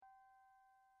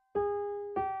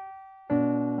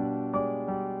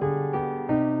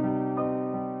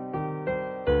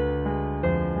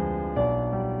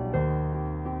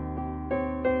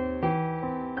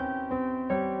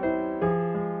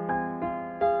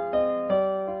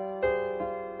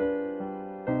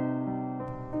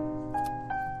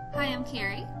I'm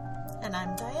Carrie. And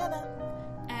I'm Diana.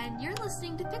 And you're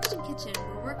listening to Fiction Kitchen,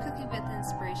 where we're cooking with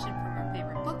inspiration from our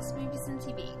favorite books, movies, and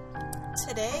TV.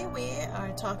 Today we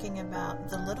are talking about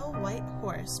The Little White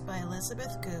Horse by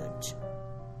Elizabeth Goudge.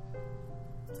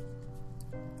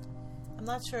 I'm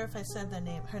not sure if I said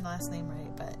her last name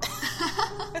right, but...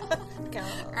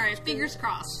 Alright, fingers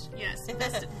crossed. Yes,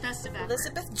 best of ever.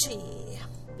 Elizabeth G.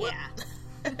 Yeah.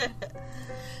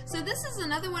 So this is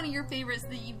another one of your favorites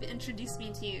that you've introduced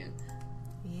me to.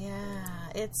 Yeah,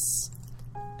 it's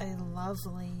a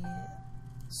lovely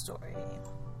story.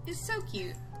 It's so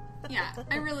cute. Yeah,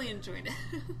 I really enjoyed it.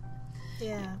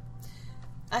 Yeah.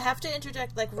 I have to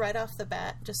interject, right off the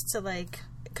bat, just to,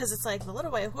 because it's The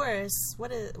Little White Horse,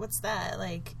 what's that?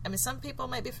 Some people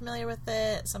might be familiar with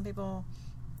it, some people,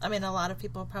 a lot of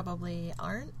people probably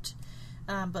aren't,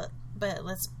 but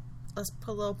let's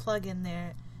put a little plug in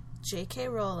there. J.K.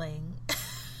 Rowling...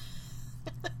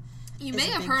 You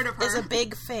may have heard of her. Is a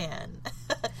big fan.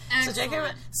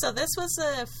 So this was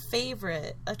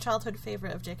a childhood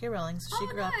favorite of J.K. Rowling. So she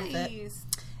grew up with it.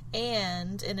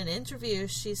 And in an interview,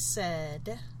 she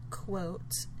said,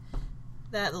 quote,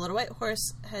 that The Little White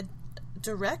Horse had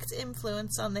direct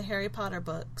influence on the Harry Potter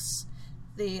books.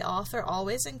 The author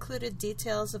always included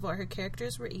details of what her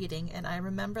characters were eating, and I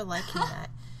remember liking that.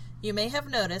 You may have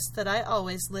noticed that I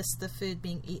always list the food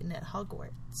being eaten at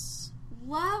Hogwarts.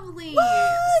 Lovely.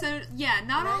 What? So, yeah,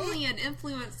 not only an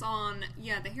influence on,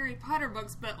 the Harry Potter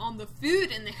books, but on the food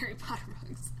in the Harry Potter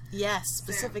books. Yes,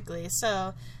 specifically.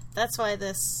 So that's why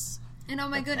this... And oh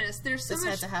my goodness, there's so much...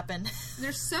 This had to happen.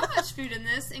 There's so much food in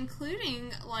this,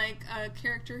 including, a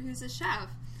character who's a chef.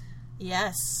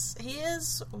 Yes. He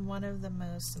is one of the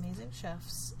most amazing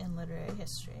chefs in literary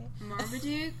history.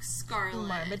 Marmaduke Scarlet.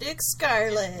 Marmaduke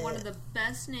Scarlet. One of the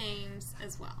best names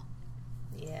as well.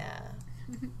 Yeah.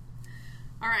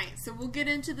 Alright, so we'll get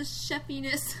into the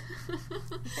chefiness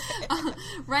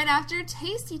right after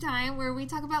Tasty Time, where we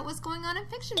talk about what's going on in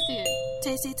fiction food.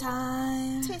 Tasty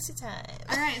Time. Tasty Time.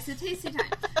 Alright, so Tasty Time.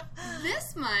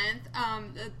 This month,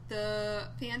 the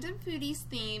Fandom Foodies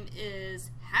theme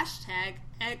is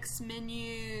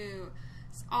 #XMenu.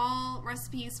 It's all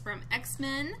recipes from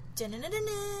X-Men.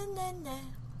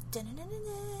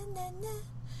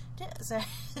 Sorry.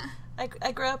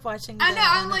 I grew up watching I know,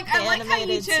 I like how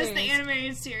you chose series. the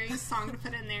animated series song to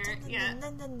put in there. Yeah.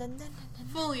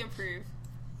 Fully approve.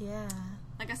 Yeah.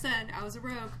 Like I said, I was a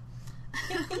rogue.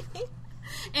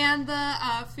 And the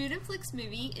Food and Flicks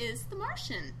movie is The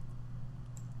Martian.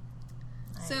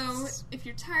 Nice. So, if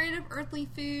you're tired of earthly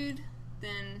food,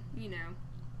 then,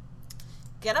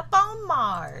 Get up on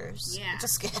Mars. Yeah.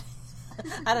 Just kidding.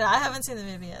 I don't know. I haven't seen the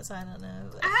movie yet, so I don't know.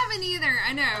 I haven't either.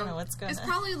 I know. I don't know what's going on. It's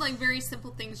probably very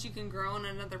simple things you can grow on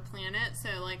another planet. So,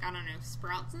 I don't know,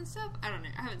 sprouts and stuff. I don't know.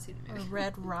 I haven't seen the movie. Or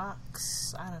red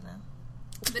rocks. I don't know.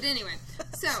 But anyway,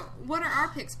 so what are our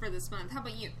picks for this month? How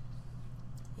about you?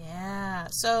 Yeah.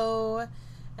 So,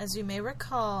 as you may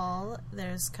recall,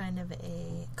 there's kind of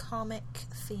a comic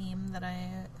theme that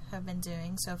I have been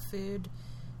doing. So, food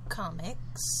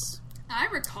comics. I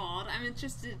recalled. I'm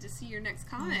interested to see your next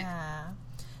comic. Yeah.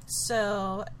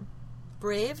 So,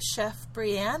 Brave Chef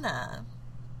Brianna.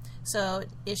 So,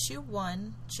 issue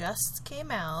 1 just came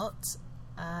out,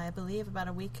 I believe, about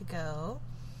a week ago.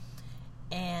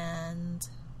 And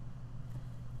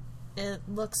it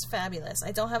looks fabulous.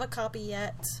 I don't have a copy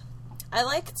yet. I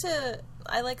like to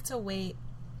wait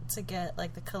to get,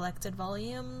 the collected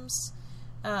volumes,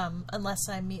 unless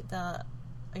I meet the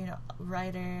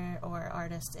writer or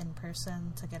artist in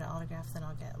person to get an autograph, then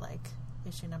I'll get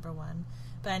issue number 1.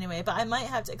 But anyway, I might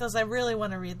have to, because I really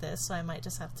want to read this, so I might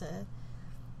just have to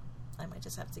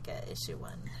get issue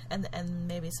 1, and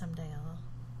maybe someday I'll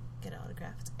get it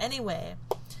autographed. Anyway,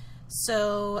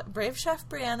 so Brave Chef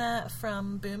Brianna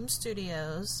from Boom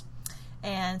Studios,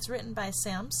 and it's written by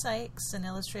Sam Sykes and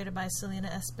illustrated by Selena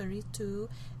Espiritu.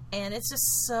 And it's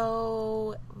just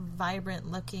so vibrant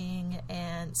looking.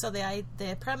 And so the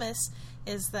premise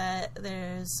is that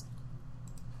there's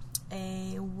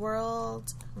a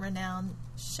world-renowned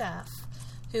chef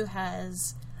who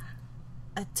has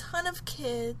a ton of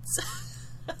kids,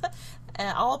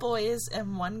 all boys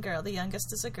and one girl. The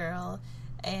youngest is a girl.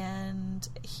 And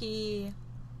the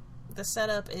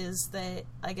setup is that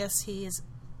I guess he is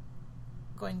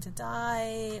going to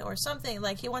die or something.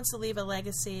 He wants to leave a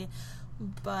legacy.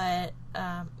 But,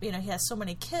 he has so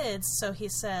many kids, so he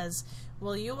says,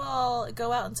 well, you all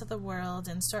go out into the world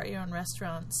and start your own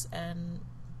restaurants, and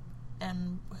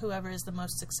whoever is the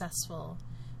most successful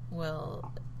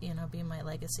will, be my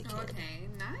legacy kid. Okay,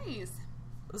 nice.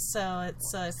 it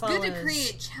follows. Good to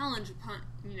create challenge upon,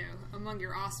 among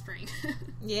your offspring.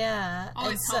 Yeah,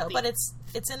 Always and so, healthy. but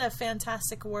it's in a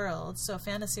fantastic world, so a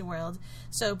fantasy world.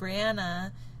 So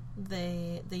Brianna,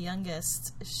 the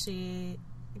youngest, she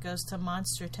goes to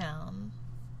Monster Town.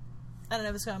 I don't know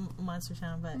if it's called Monster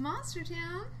Town, but Monster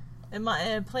Town. in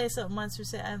a place of Monster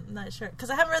City. I'm not sure because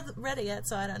I haven't read it yet,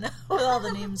 so I don't know what all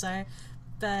the names are.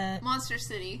 But Monster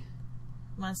City.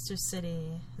 Monster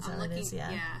City is that I'm what it looking. is?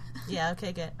 Yeah. Yeah. Yeah.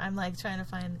 Okay. Good. I'm like trying to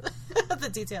find the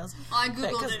details. Well, I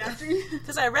googled it after you.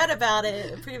 Because I read about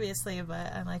it previously,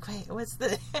 but I'm like, wait, what's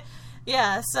the?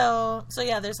 Yeah. So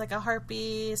yeah, there's like a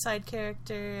harpy side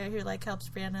character who like helps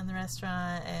Brianna in the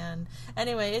restaurant, and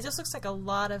anyway, it just looks like a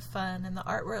lot of fun, and the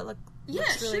artwork looks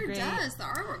It really sure great. does. The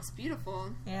artwork's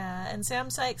beautiful. Yeah, and Sam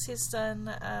Sykes, he's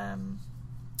done.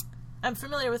 I'm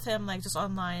familiar with him, like just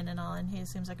online and all, and he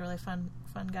seems like a really fun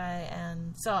guy.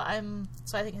 And so I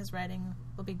think his writing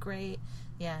will be great.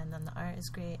 Yeah, and then the art is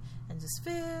great, and just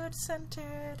food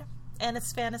centered, and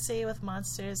it's fantasy with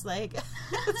monsters. Like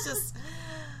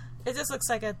it just looks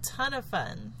like a ton of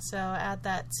fun. So add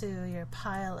that to your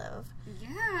pile of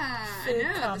food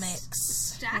I know. comics. The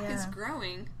stack is Yeah.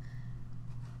 growing.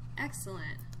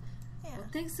 Excellent. Yeah. Well,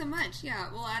 thanks so much.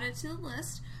 Yeah, we'll add it to the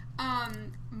list.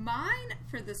 Mine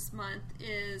for this month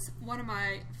is one of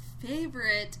my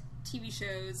favorite TV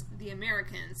shows, The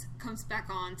Americans, comes back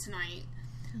on tonight.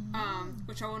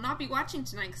 Which I will not be watching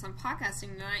tonight because I'm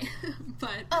podcasting tonight.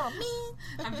 But Oh, me.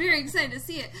 I'm very excited to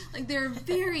see it. Like, there are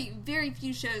very, very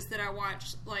few shows that I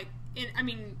watch. Like,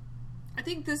 I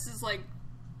think this is like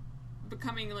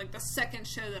becoming like the second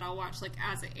show that I'll watch like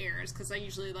as it airs, because I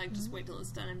usually like just wait till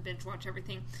it's done and binge watch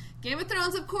everything. Game of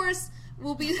Thrones, of course,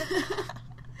 will be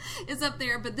is up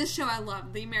there, but this show I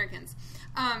love, The Americans.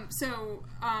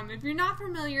 If you're not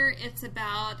familiar, it's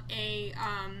about a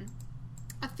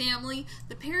family.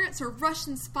 The parents are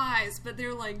Russian spies, but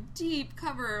they're like deep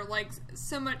cover, like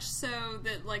so much so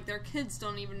that like their kids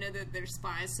don't even know that they're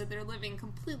spies, so they're living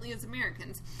completely as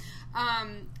Americans.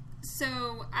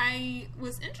 So I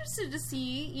was interested to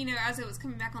see, as it was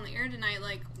coming back on the air tonight,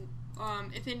 like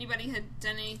if anybody had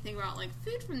done anything about like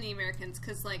food from The Americans,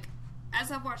 because like as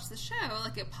I've watched the show,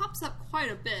 like it pops up quite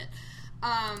a bit.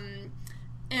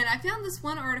 And I found this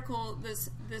one article, this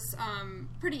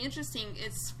pretty interesting.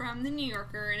 It's from the New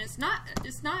Yorker, and it's not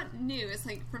new. It's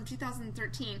like from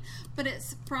 2013, but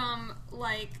it's from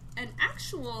like an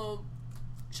actual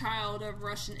child of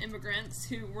Russian immigrants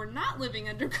who were not living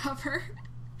undercover.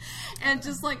 And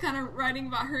just like kind of writing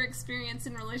about her experience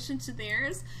in relation to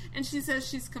theirs. And she says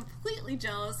she's completely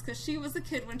jealous because she was a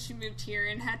kid when she moved here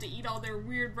and had to eat all their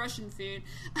weird Russian food.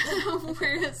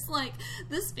 Whereas like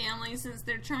this family, since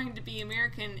they're trying to be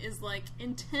American, is like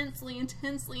intensely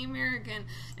American.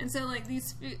 And so like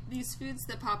these foods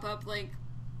that pop up, like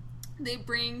they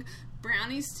bring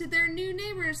brownies to their new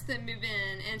neighbors that move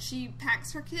in, and she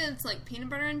packs her kids like peanut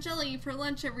butter and jelly for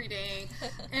lunch every day,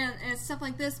 and stuff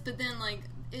like this. But then like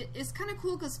it's kind of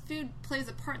cool because food plays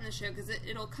a part in the show, because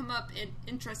it'll come up in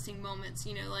interesting moments,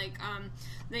 like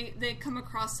they come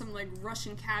across some like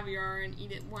Russian caviar and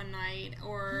eat it one night,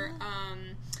 or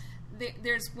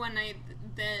there's one night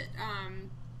that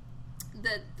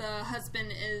the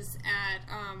husband is at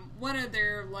one of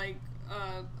their like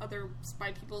other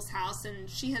spy people's house, and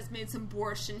she has made some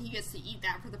borscht, and he gets to eat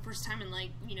that for the first time in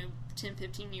like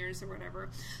 10-15 years or whatever.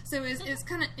 So it's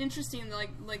kind of interesting,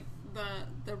 like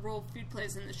the role food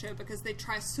plays in the show, because they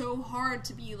try so hard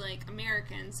to be like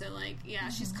American. So like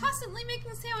she's constantly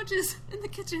making sandwiches in the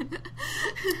kitchen.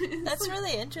 That's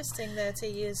really interesting though, to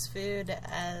use food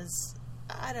as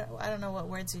I don't know what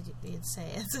words you'd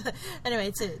say.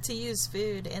 Anyway, to use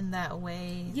food in that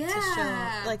way,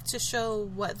 to show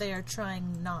what they are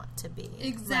trying not to be.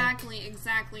 Exactly.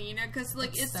 Because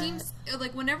like it seems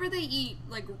like whenever they eat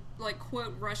like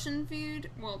quote Russian food,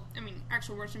 well, I mean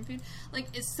actual Russian food, like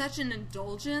it's such an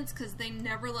indulgence, because they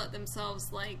never let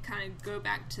themselves like kind of go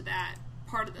back to that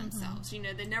part of themselves.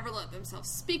 They never let themselves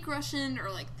speak Russian or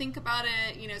like think about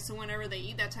it. So whenever they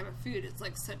eat that type of food, it's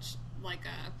like such like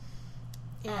a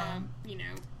a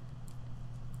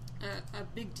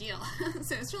big deal.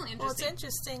 So it's really interesting. Well, it's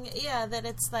interesting, that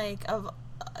it's like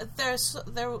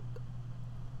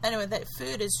anyway, that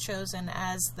food is chosen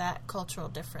as that cultural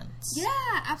difference. Yeah,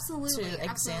 absolutely. To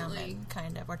examine,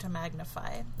 kind of, or to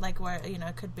magnify, like where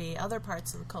it could be other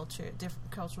parts of the culture,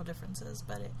 cultural differences.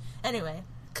 But anyway,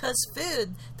 because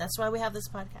food. That's why we have this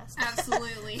podcast.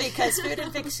 Absolutely. Because food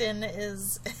and fiction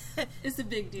is it's a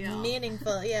big deal.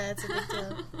 Meaningful. Yeah, it's a big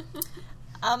deal.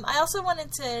 I also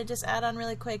wanted to just add on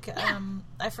really quick.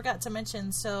 I forgot to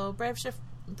mention. So Brave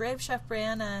Brave Chef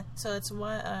Brianna, so it's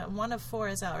one of 4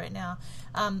 is out right now.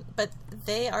 But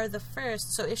they are the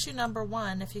first, so issue number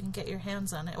 1, if you can get your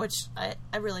hands on it, which I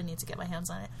really need to get my hands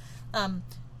on it,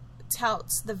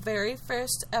 touts the very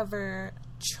first ever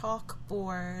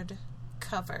chalkboard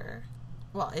cover.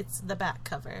 Well, it's the back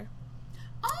cover.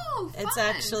 Oh, fun. It's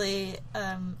actually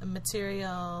a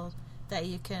material that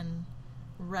you can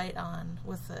write on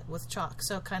with chalk,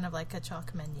 so kind of like a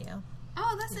chalk menu.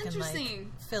 Oh, that's you interesting. Can,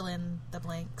 like, fill in the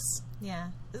blanks. Yeah.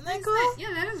 Isn't that cool? That?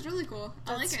 Yeah, that is really cool.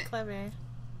 I like it. That's clever.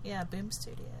 Yeah, Boom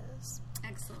Studios.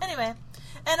 Excellent. Anyway,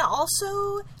 and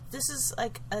also, this is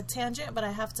like a tangent, but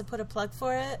I have to put a plug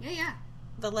for it. Yeah.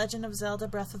 The Legend of Zelda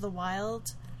Breath of the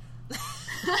Wild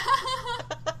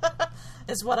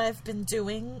is what I've been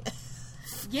doing.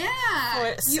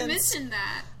 Yeah, you mentioned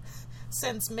that.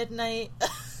 Since midnight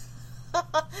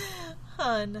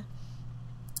on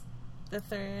the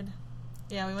 3rd.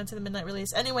 Yeah, we went to the midnight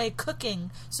release. Anyway,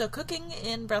 cooking. So cooking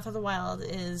in Breath of the Wild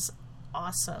is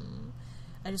awesome.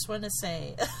 I just want to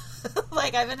say,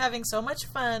 like, I've been having so much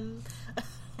fun.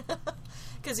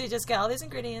 Because you just get all these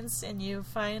ingredients and you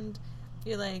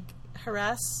like,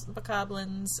 harass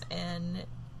bokoblins and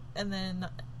then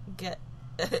get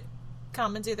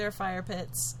commandeer their fire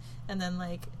pits and then,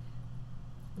 like,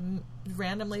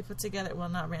 randomly put together, well,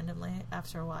 not randomly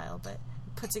after a while, but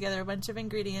put together a bunch of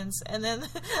ingredients, and then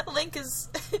Link is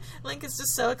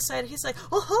just so excited. He's like,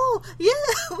 "Oh, yeah!"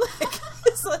 Like,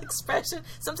 his expression.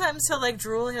 Sometimes he'll like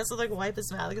drool. He has to like wipe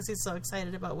his mouth because he's so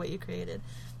excited about what you created.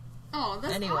 Oh,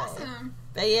 that's awesome.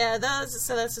 But yeah, that's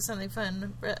just something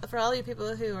fun for all you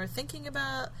people who are thinking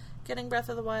about getting Breath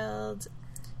of the Wild.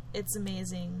 It's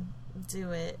amazing.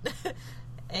 Do it.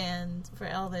 And for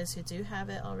all those who do have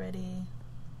it already,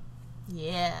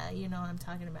 yeah, you know what I'm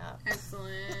talking about.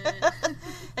 Excellent.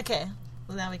 Okay,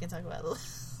 well now we can talk about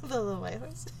the Little White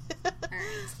Horse.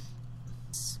 Alright.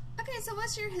 Okay, so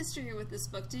what's your history with this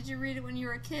book? Did you read it when you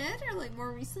were a kid, or like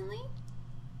more recently?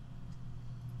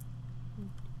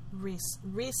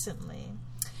 Recently.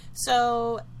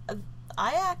 So,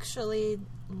 I actually...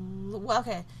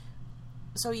 Okay,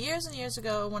 so years and years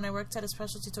ago, when I worked at a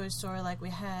specialty toy store, like, we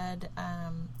had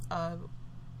a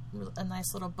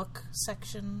nice little book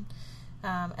section,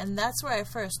 and that's where I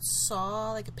first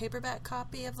saw like a paperback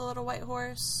copy of The Little White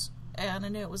Horse, and I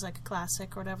knew it was like a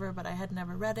classic or whatever, but I had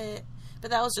never read it. But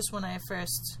that was just when I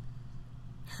first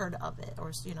heard of it,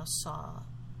 or saw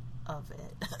of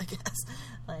it, I guess.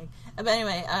 Like, but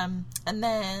anyway, and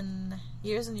then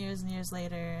years and years and years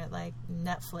later, like,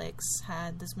 Netflix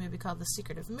had this movie called The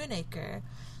Secret of Moonacre,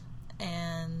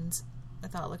 and I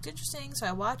thought it looked interesting, so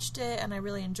I watched it, and I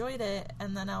really enjoyed it,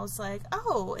 and then I was like,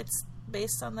 oh, it's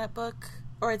based on that book,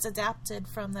 or it's adapted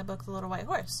from that book, The Little White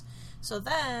Horse. So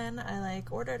then I,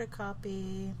 like, ordered a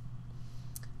copy,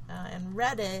 and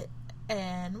read it,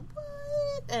 and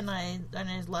what? And I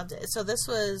loved it. So this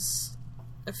was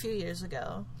a few years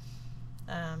ago.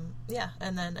 Yeah,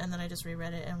 and then I just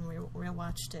reread it and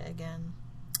rewatched it again,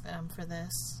 for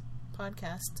this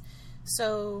podcast.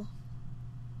 So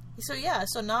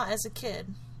not as a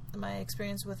kid. My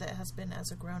experience with it has been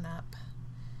as a grown-up.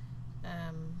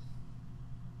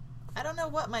 I don't know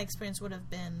what my experience would have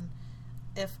been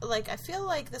if, like, I feel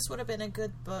like this would have been a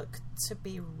good book to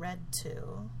be read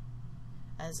to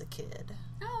as a kid.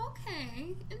 Oh,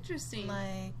 okay. Interesting.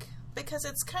 Like, because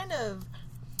it's kind of,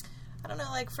 I don't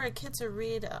know, like, for a kid to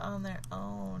read on their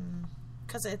own,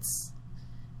 because it's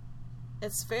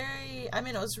very, I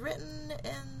mean, it was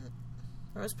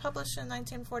published in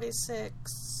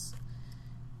 1946,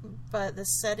 but the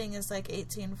setting is like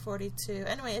 1842.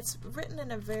 Anyway, it's written in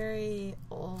a very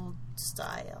old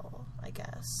style, I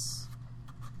guess.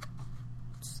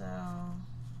 So...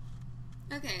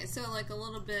 Okay, so like a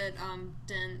little bit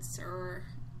dense or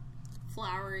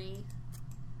flowery.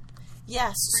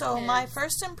 Yes, so my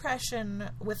first impression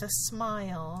with a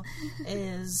smile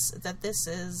is that this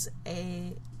is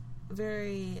a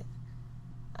very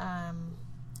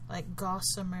like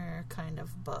gossamer kind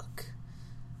of book,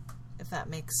 if that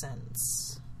makes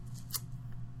sense.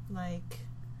 Like,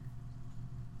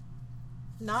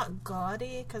 not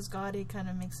gaudy, because gaudy kind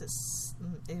of makes it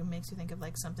makes you think of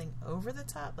like something over the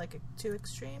top, like too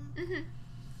extreme. Mm-hmm.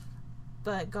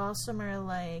 But gossamer,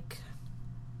 like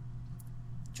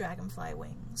dragonfly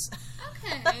wings.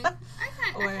 Okay, I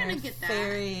kind of get that.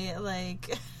 Fairy,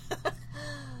 like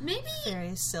maybe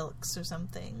fairy silks or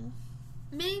something.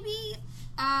 Maybe.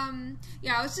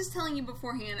 Yeah, I was just telling you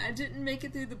beforehand, I didn't make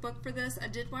it through the book for this. I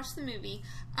did watch the movie.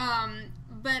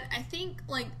 But I think,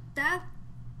 like, that,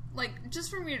 like, just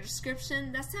from your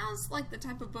description, that sounds like the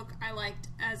type of book I liked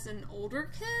as an older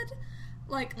kid.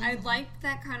 Like, I like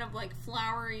that kind of, like,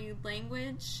 flowery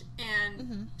language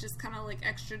and just kind of, like,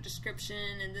 extra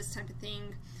description and this type of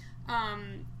thing.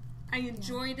 I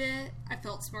enjoyed it. I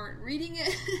felt smart reading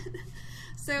it.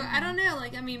 So, I don't know.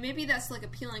 Like, I mean, maybe that's, like,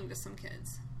 appealing to some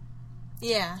kids.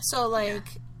 Yeah. So, like,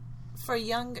 for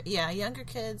younger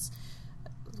kids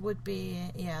would be,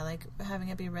 like, having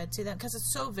it be read to them. Because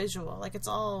it's so visual. Like, it's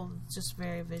all just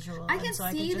very visual. I can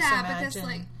see that, because,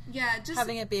 like, just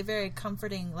having it be very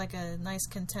comforting, like a nice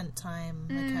content time,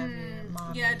 like have your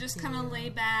mom. Yeah, just kind of lay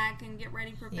back and get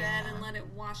ready for bed and let it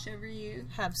wash over you.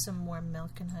 Have some warm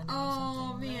milk and honey. Oh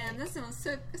or something, man, that sounds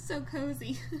so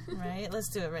cozy. Right? Let's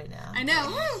do it right now. I know.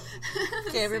 Woo!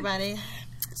 Okay, everybody,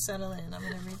 settle in. I'm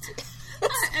going to read to you.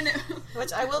 I know.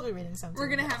 Which I will be reading something. We're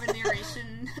going to have a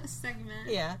narration segment.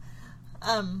 Yeah.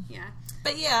 Yeah.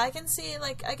 But yeah, I can see,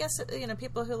 like, I guess,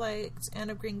 people who liked Anne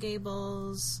of Green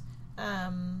Gables,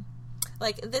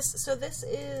 like this, so this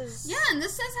is... Yeah, and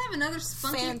this does have another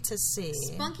fantasy.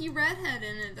 Spunky redhead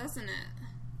in it, doesn't it?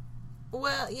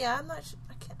 Well, yeah, I'm not sure,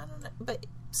 I don't know, but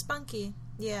spunky,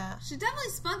 yeah. She's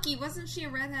definitely spunky, wasn't she a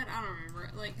redhead? I don't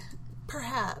remember, like...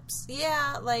 Perhaps,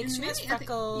 yeah, like, she has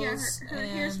freckles. Her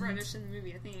hair's reddish in the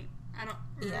movie, I think. I don't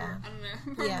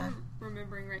know. Yeah.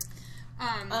 Remembering right.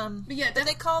 But yeah,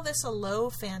 they call this a low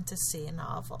fantasy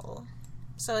novel.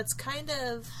 So it's kind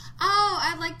of... Oh,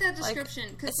 I like that description.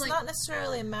 Like, it's not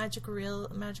necessarily a magical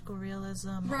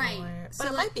realism. Right. But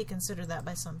it might be considered that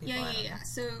by some people. Yeah.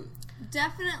 So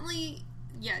definite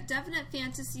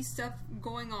fantasy stuff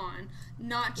going on.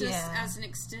 Not just as an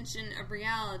extension of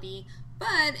reality,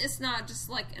 but it's not just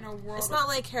like in a world... It's not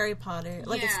like Harry Potter.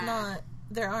 Like, it's not...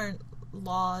 There aren't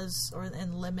laws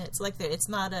and limits. Like, it's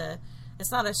not a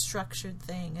structured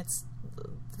thing. It's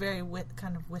very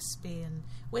kind of wispy, and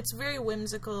it's very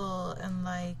whimsical and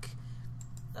like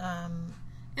and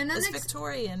it's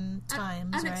Victorian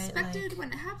times, unexpected, right? Like,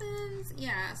 when it happens,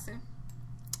 so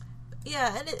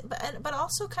but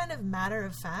also kind of matter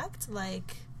of fact.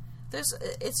 Like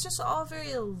it's just all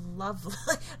very lovely,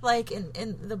 like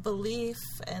in the belief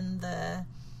and the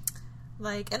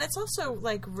like, and it's also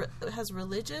like has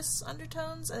religious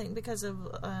undertones, I think, because of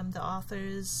the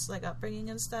author's like upbringing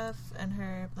and stuff. And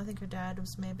I think her dad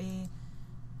was maybe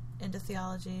into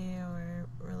theology or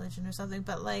religion or something.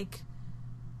 But like,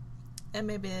 and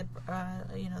maybe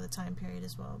the time period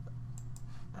as well.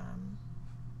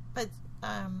 But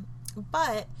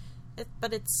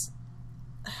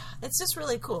it's just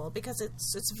really cool because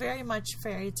it's very much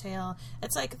fairy tale.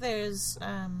 It's like there's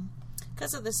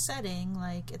because of the setting,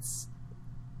 like it's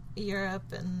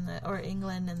Europe or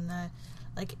England in the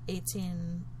like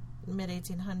mid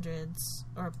 1800s,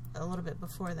 or a little bit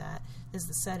before that is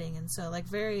the setting, and so like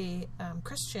very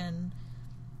Christian,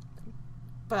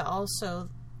 but also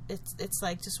it's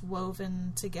like just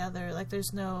woven together. Like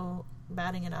there's no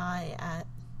batting an eye at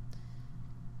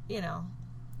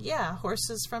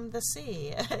horses from the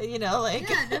sea, like no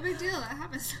big deal, that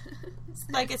happens.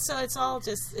 Like it all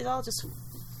just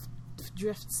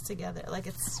drifts together. Like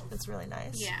it's really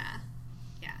nice. Yeah,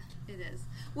 it is.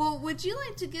 Well, would you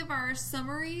like to give our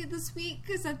summary this week?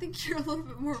 Because I think you're a little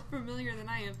bit more familiar than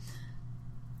I am.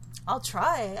 I'll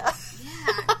try. Yeah.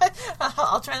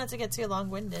 I'll try not to get too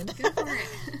long-winded. Go for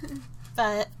it.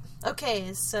 But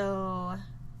okay, so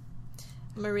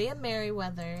Maria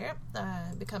Merriweather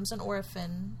becomes an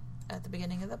orphan at the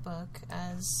beginning of the book,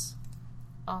 as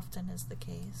often is the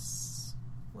case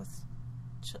with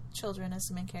children as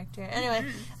the main character. Anyway,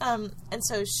 and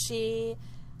so she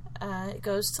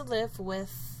goes to live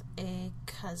with a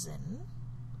cousin,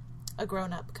 a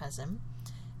grown-up cousin,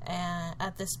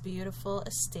 at this beautiful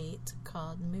estate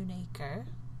called Moonacre,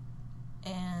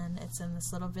 and it's in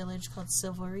this little village called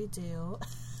Silvery Dew.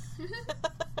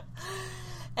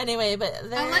 Anyway, but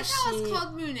I like how it's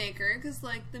called Moonacre, because,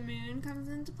 like, the moon comes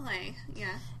into play.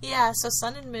 Yeah. Yeah, so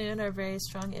sun and moon are very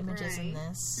strong images in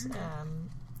this, Mm-hmm.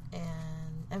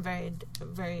 and very,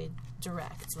 very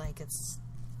direct. Like, it's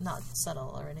not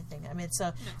subtle or anything. I mean,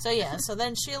 so so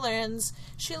then she learns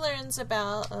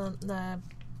about the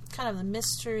kind of the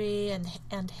mystery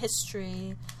and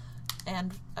history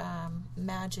and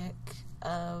magic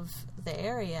of the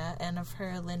area and of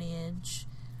her lineage,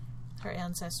 her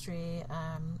ancestry,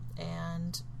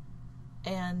 and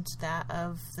that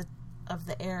of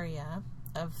the area,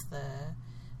 of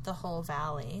the whole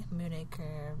valley,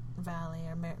 Moonacre Valley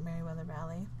or Merriweather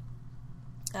Valley.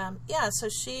 So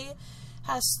she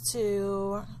has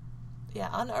to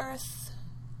unearth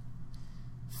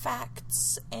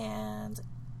facts and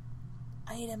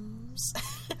items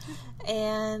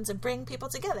and bring people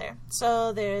together.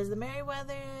 So there's the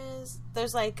Merriweathers,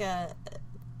 there's like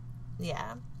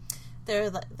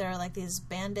there are like these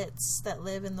bandits that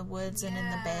live in the woods and in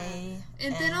the bay.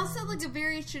 And then also like a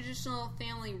very traditional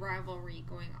family rivalry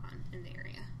going on in the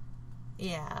area.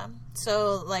 Yeah.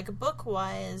 So like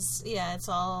book-wise, yeah, it's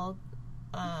all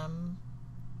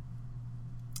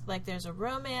like there's a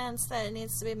romance that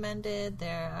needs to be mended.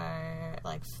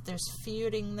 There's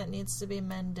feuding that needs to be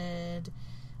mended.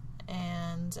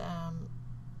 And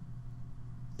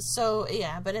so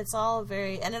yeah, but it's all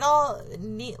and it all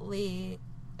neatly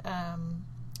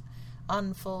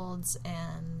unfolds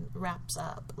and wraps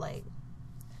up, like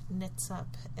knits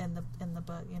up in the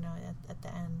book, at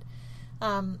the end.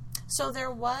 So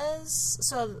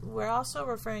we're also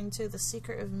referring to the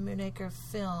Secret of Moonacre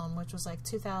film, which was like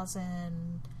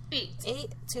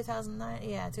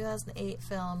 2008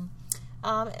 film.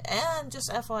 And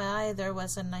just FYI, there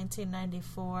was a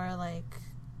 1994 like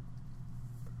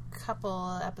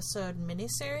couple episode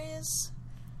miniseries.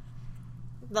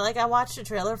 Like I watched a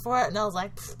trailer for it and I was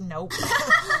like, nope.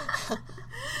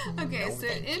 Okay, no, so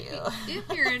if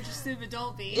you're interested in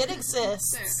Adult B, it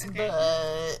exists, okay.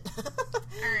 But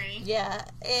Alrighty. Yeah,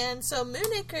 and so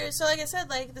Moonacre. So like I said,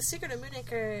 like The Secret of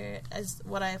Moonacre is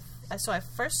what I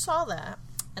first saw that,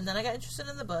 and then I got interested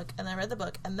in the book, and I read the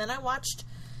book, and then I watched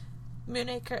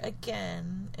Moonacre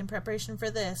again in preparation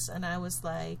for this, and I was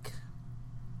like,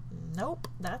 nope,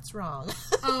 that's wrong.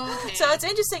 Oh, okay. So it's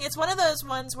interesting. It's one of those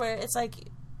ones where it's like,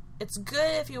 it's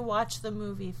good if you watch the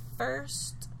movie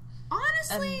first.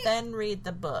 Honestly, and then read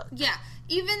the book. Yeah,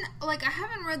 even like I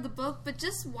haven't read the book, but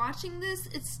just watching this,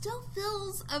 it still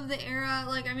feels of the era.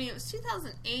 Like, I mean, it was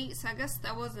 2008, so I guess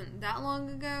that wasn't that long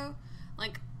ago.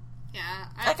 Like, yeah,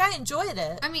 I enjoyed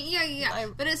it. I mean, yeah,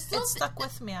 but it still stuck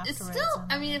with me afterwards. It's still,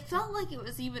 I mean, it felt like it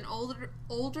was even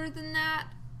older than that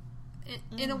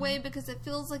in a way, because it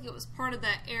feels like it was part of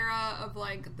that era of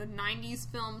like the 90s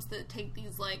films that take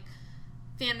these like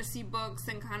fantasy books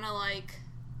and kind of like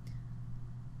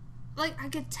I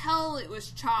could tell it was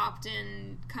chopped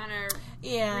and kind of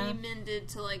remended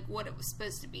to like what it was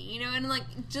supposed to be, and like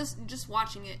just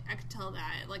watching it, I could tell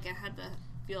that like it had the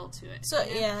feel to it. So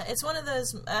yeah, it's one of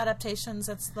those adaptations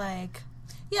that's like,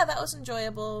 yeah, that was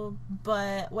enjoyable,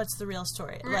 but what's the real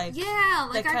story? Like, yeah,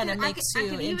 like that kind of makes you I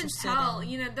can interested.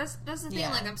 Even tell, that's the thing.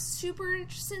 Yeah. Like, I'm super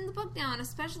interested in the book now, and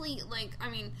especially like, I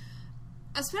mean,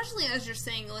 especially as you're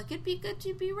saying, like, it'd be good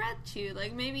to be read to.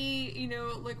 Like, maybe,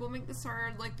 like, we'll make this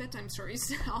our, like, bedtime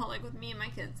stories now, like, with me and my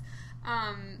kids.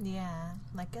 Yeah,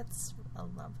 like, it's a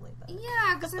lovely book.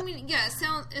 Yeah, because, I mean, yeah,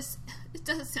 it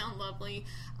does sound lovely.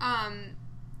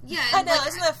 Yeah. I know, like,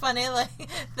 isn't that funny? Like,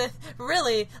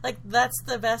 really, like, that's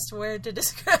the best word to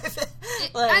describe it.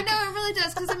 Like, I know, it really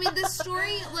does, because, I mean, this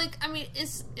story, like, I mean,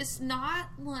 it's not,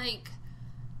 like,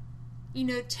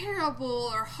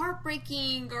 terrible or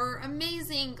heartbreaking or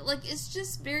amazing. Like, it's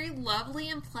just very lovely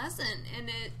and pleasant, and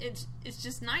it's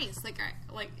just nice. Like,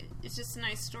 it's just a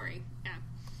nice story. Yeah,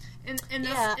 and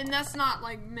that's not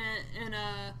like meant in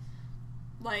a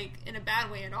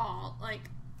bad way at all. Like,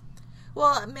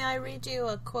 well, may I read you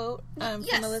a quote yes.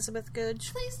 from Elizabeth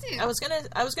Goodge? Please do. I was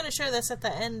gonna share this at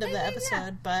the end of the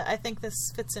episode, but I think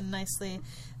this fits in nicely.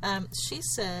 She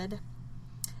said,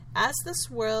 "As this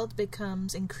world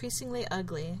becomes increasingly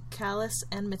ugly, callous,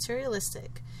 and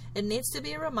materialistic, it needs to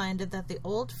be reminded that the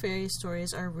old fairy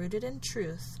stories are rooted in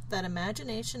truth, that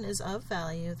imagination is of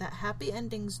value, that happy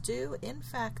endings do, in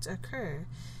fact, occur,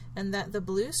 and that the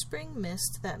blue spring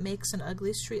mist that makes an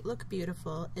ugly street look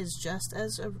beautiful is just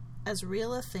as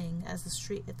real a thing as the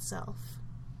street itself."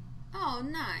 Oh,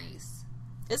 nice.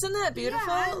 Isn't that beautiful?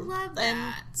 Yeah, I love that.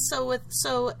 And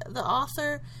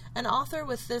an author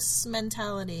with this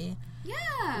mentality,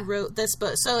 wrote this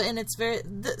book. So, and it's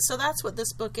so that's what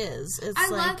this book is. It's I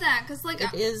love that, because like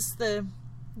it is the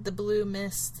blue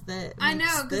mist that I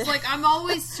know, because like I'm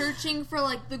always searching for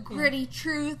like the gritty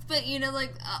truth, but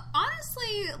like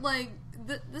honestly, like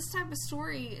this type of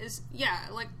story is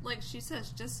like she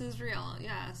says, just as real.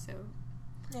 Yeah, so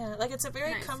like it's a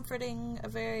very nice. Comforting, a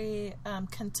very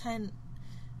content,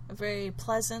 a very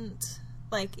pleasant,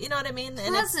 like, you know what I mean?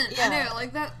 Pleasant, and it's, I know,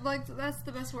 like that, like that's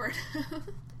the best word.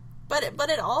 But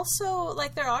it also,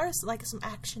 like, there are like some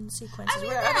action sequences. I mean,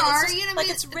 where, there are, it's just, like,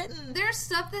 it's written. There's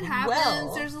stuff that happens.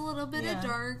 Well. There's a little bit of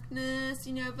darkness,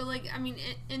 but like, I mean,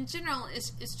 in general,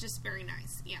 it's just very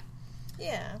nice. Yeah.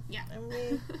 Yeah. And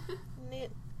we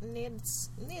need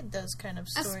those kind of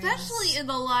stories, especially in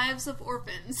the lives of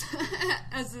orphans,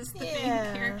 as is the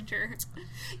main character.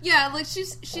 Yeah, like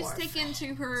she's taken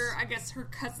to her, I guess, her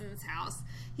cousin's house.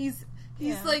 He's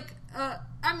like, I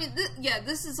mean,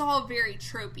 this is all very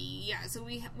tropey. Yeah, so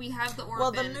we have the orphan.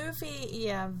 Well, the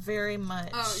movie, very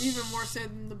much. Oh, even more so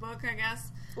than the book, I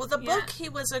guess. Well, the book, he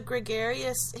was a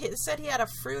gregarious. He said he had a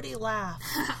fruity laugh.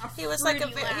 He was like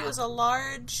he was a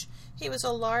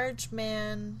large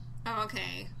man. Oh,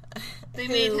 okay. They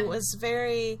who made him was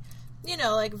very,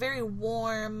 like very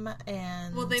warm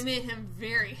and. Well, they made him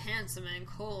very handsome and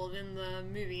cold in the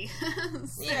movie.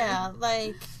 So.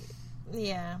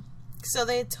 Yeah. So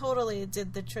they totally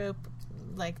did the trope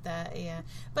like that, yeah.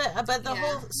 But the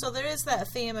whole, so there is that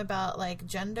theme about like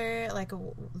gender, like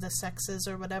the sexes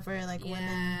or whatever, like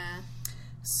women.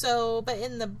 So, but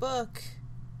in the book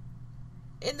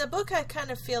I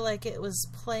kind of feel like it was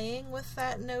playing with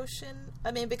that notion.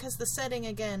 I mean, because the setting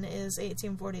again is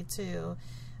 1842.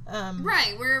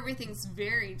 Right, where everything's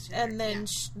very gendered. And then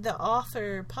the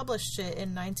author published it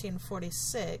in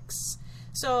 1946.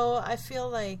 So I feel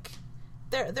like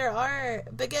there are,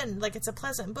 again, like it's a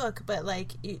pleasant book, but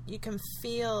like you can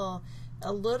feel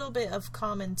a little bit of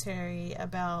commentary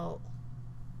about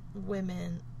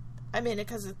women. I mean,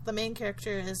 because the main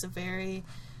character is a very,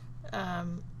 a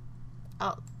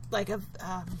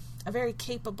very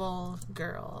capable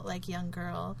girl, like young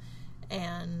girl,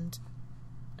 and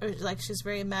like she's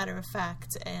very matter of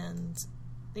fact, and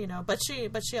but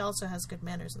she also has good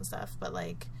manners and stuff. But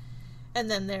like, and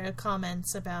then there are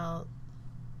comments about,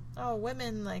 oh,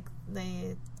 women, like,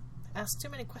 they ask too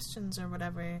many questions or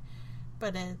whatever,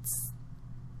 but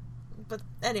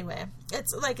anyway,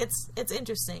 it's, like, it's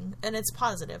interesting, and it's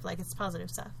positive, like, it's positive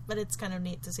stuff, but it's kind of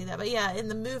neat to see that. But yeah, in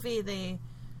the movie,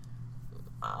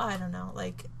 I don't know,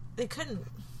 like, they couldn't,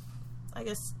 I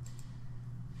guess,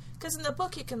 because in the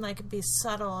book you can, like, be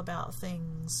subtle about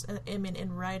things. I mean,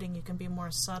 in writing you can be more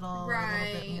subtle, right,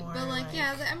 a little bit more, but, like,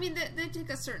 yeah, I mean, they take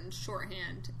a certain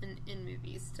shorthand in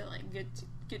movies to, like, get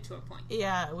to a point.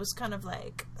 Yeah, it was kind of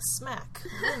like, smack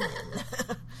women.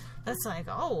 That's like,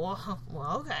 oh,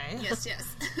 well, okay. Yes.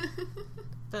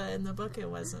 But in the book it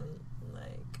wasn't,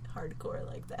 like, hardcore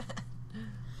like that.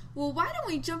 Well, why don't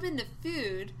we jump into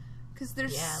food? Because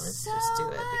there's let's so just do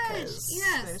it, much.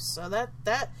 because there's so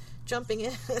that jumping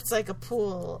in, it's like a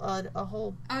pool, a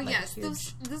whole. Oh, like, yes,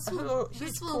 huge, this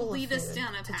will lead us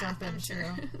down a path, I'm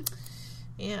sure.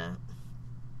 Yeah.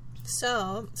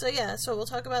 So we'll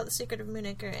talk about The Secret of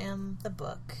Moonacre and the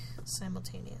book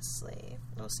simultaneously.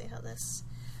 We'll see how this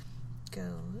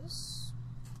goes.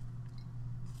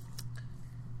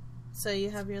 So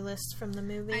you have your list from the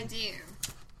movie? I do.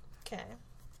 Okay.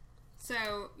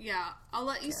 So, yeah, I'll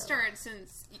let you start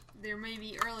since there may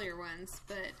be earlier ones,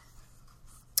 but...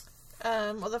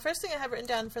 well, the first thing I have written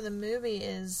down for the movie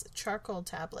is charcoal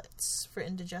tablets for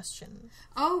indigestion.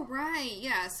 Oh, right,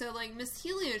 yeah. So, like, Miss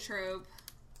Heliotrope...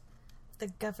 The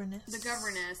governess,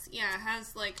 yeah,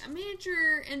 has, like, a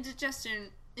major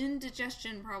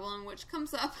indigestion problem, which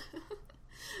comes up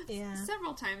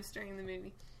several times during the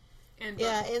movie.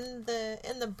 Yeah, in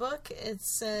the book it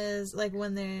says, like,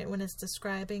 when it's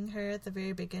describing her at the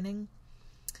very beginning,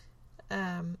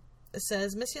 it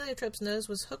says Miss Heliotrope's nose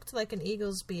was hooked like an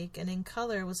eagle's beak, and in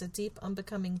color was a deep,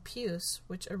 unbecoming puce,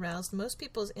 which aroused most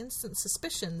people's instant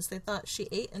suspicions. They thought she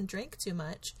ate and drank too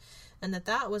much, and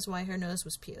that was why her nose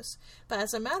was puce. But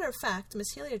as a matter of fact,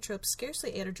 Miss Heliotrope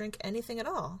scarcely ate or drank anything at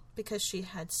all, because she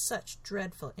had such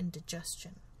dreadful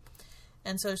indigestion.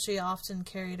 And so she often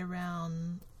carried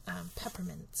around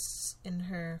peppermints in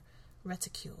her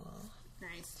reticule.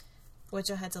 Nice. Which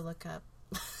I had to look up.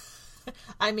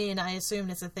 I mean, I assume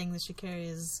it's a thing that she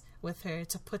carries with her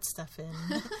to put stuff in.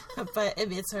 But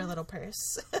it's her little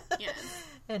purse. Yeah.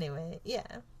 Anyway,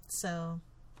 yeah. So,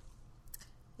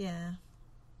 yeah.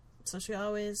 So she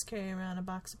always carry around a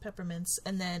box of peppermints,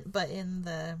 and then, but in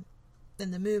the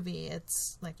movie,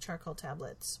 it's like charcoal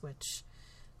tablets, which,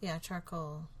 yeah,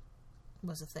 charcoal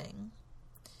was a thing.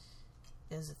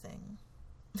 Is a thing.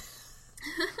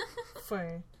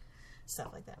 For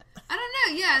stuff like that. I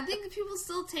don't know, yeah, I think people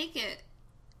still take it.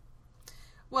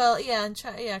 Well, yeah,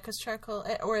 because charcoal,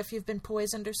 or if you've been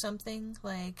poisoned or something,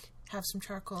 like, have some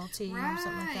charcoal tea or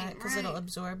something like that, because it'll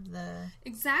absorb the...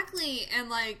 Exactly, and,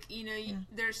 like,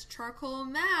 there's charcoal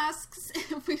masks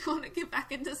if we want to get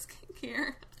back into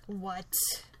skincare. What?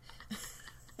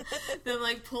 Then,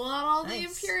 like, pull out all the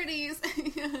impurities.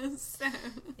 So,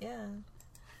 yeah.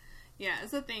 Yeah,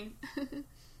 it's a thing.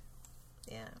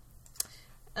 Yeah.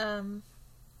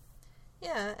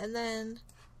 Yeah, and then...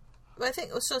 I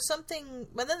think, so something...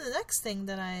 But then the next thing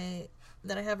that I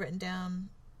have written down...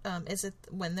 is it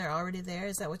when they're already there?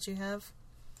 Is that what you have?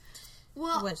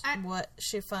 Well, what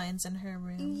she finds in her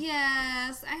room.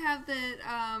 Yes, I have that.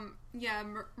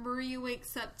 Maria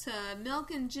wakes up to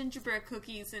milk and gingerbread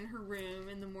cookies in her room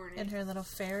in the morning. In her little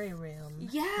fairy room.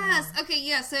 Yes. Yeah. Okay.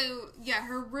 Yeah. So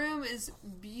her room is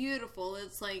beautiful.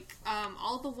 It's like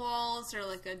all the walls are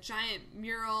like a giant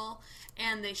mural,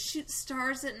 and they shoot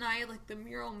stars at night. Like the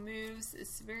mural moves.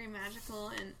 It's very magical,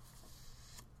 and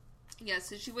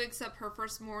so she wakes up her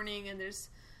first morning, and there's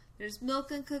milk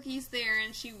and cookies there,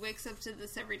 and she wakes up to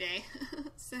this every day.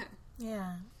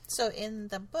 So in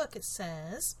the book it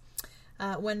says,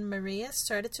 when Maria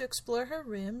started to explore her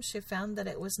room, she found that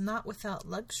it was not without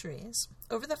luxuries.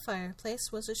 Over the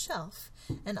fireplace was a shelf,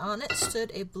 and on it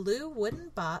stood a blue wooden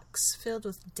box filled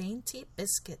with dainty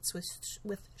biscuits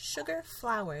with sugar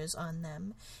flowers on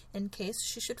them, in case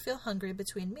she should feel hungry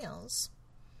between meals.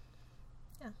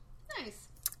 Yeah. Nice.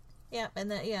 Yeah,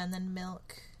 and then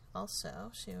milk.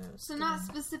 Also, she was not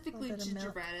specifically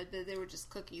gingerbread, but they were just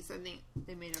cookies. I think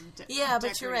they made them.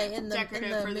 But you're right. In the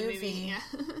movie,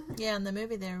 in the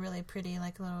movie they were really pretty.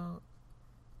 Like little,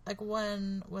 like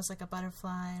one was like a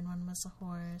butterfly and one was a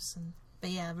horse, but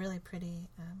really pretty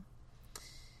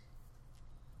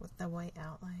with the white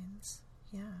outlines.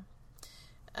 Yeah.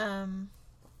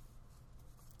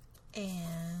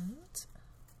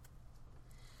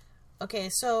 Okay,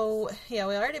 so we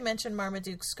already mentioned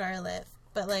Marmaduke Scarlet.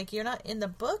 But, like, you're not, in the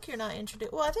book, you're not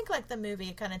introduced. Well, I think, like, the movie,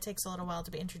 it kind of takes a little while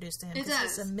to be introduced to him. It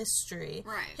does. It's a mystery.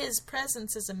 Right. His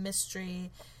presence is a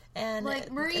mystery. And like,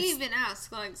 Marie even asks,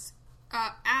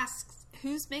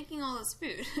 who's making all this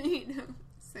food?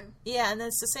 So. Yeah, and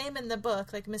it's the same in the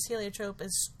book. Like, Miss Heliotrope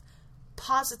is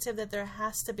positive that there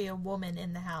has to be a woman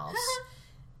in the house.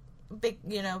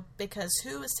 Because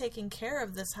who is taking care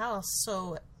of this house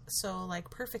so like,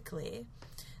 perfectly?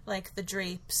 Like the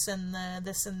drapes and the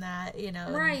this and that,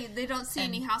 Right, they don't see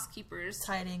any housekeepers.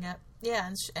 Tidying up. Yeah,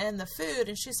 and the food.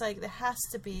 And she's like, there has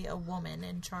to be a woman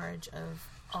in charge of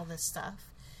all this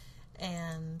stuff.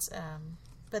 And,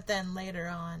 but then later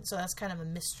on, so that's kind of a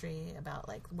mystery about,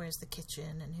 like, where's the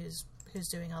kitchen and who's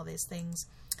doing all these things.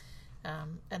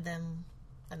 And then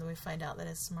we find out that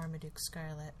it's Marmaduke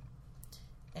Scarlet.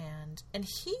 And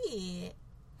he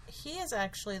is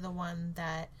actually the one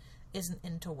that isn't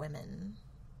into women.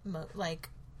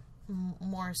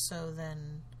 More so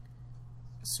than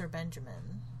Sir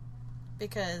Benjamin,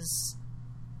 because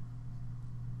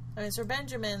Sir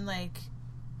Benjamin, like,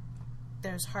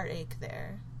 there's heartache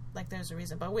there, like there's a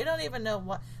reason, but we don't know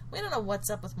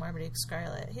what's up with Marmaduke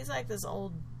Scarlet. He's like this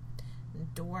old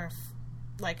dwarf,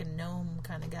 like a gnome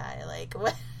kind of guy. Like,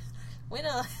 what? we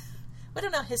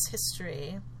don't know his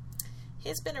history.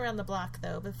 He's been around the block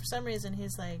though, but for some reason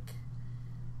he's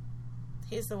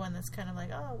the one that's kind of like,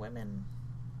 oh, women,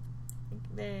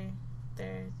 they're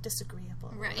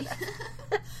disagreeable. Right.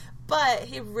 But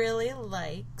he really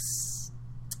likes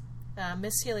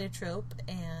Miss Heliotrope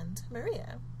and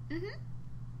Maria. Mm-hmm.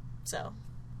 So,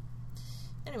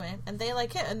 anyway, and they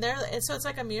like him. And so it's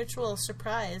like a mutual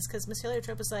surprise, because Miss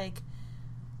Heliotrope is like,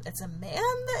 it's a man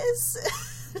that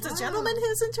is... It's a gentleman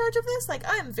who's in charge of this? Like,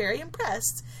 I'm very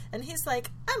impressed. And he's like,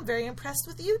 I'm very impressed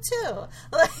with you, too.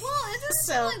 Like, well, it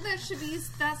doesn't feel like that should be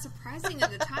that surprising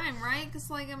at the time, right? Because,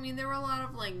 like, there were a lot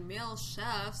of, like, male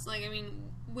chefs. Like,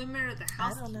 women are the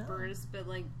housekeepers, but,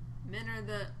 like, men are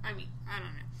the... I don't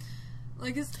know.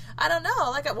 Like, I don't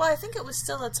know. Like, well, I think it was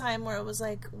still a time where it was,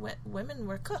 like, women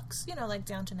were cooks. Like,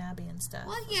 Downton Abbey and stuff.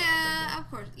 Well, yeah,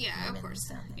 of course. Yeah, of course.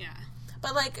 Yeah.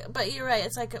 But you're right.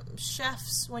 It's like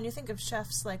chefs. When you think of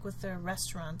chefs, like with their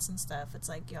restaurants and stuff, it's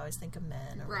like you always think of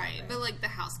men. Or right, whatever. But like the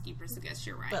housekeepers, I guess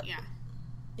you're right.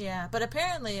 Yeah, but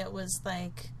apparently it was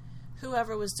like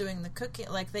whoever was doing the cooking.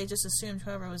 Like they just assumed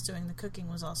whoever was doing the cooking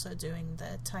was also doing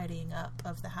the tidying up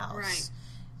of the house, right?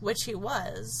 Which he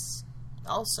was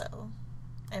also,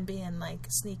 and being like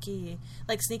sneaking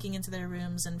into their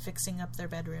rooms and fixing up their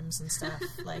bedrooms and stuff.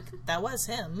 Like that was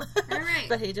him. Right.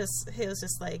 But he was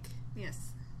just like. Yes.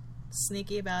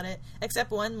 Sneaky about it.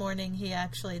 Except one morning he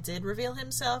actually did reveal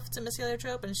himself to Miss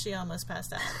Heliotrope, and she almost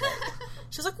passed out.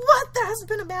 She was like, "What? There hasn't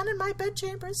been a man in my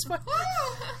bedchambers for..."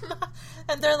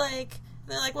 And they're like,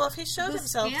 well, if he showed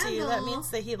himself to you, that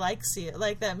means that he likes you.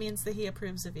 Like, that means that he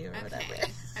approves of you or whatever.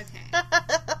 Okay.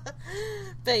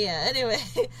 But yeah, anyway.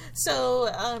 So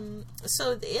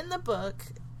in the book,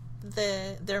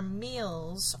 their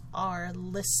meals are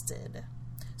listed.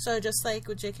 So just like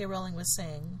what J.K. Rowling was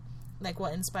saying, like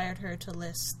what inspired her to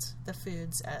list the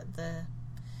foods at the,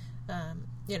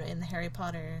 in the Harry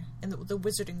Potter, in the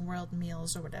Wizarding World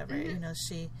meals or whatever,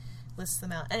 she lists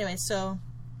them out. Anyway, so,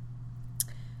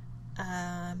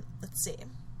 let's see.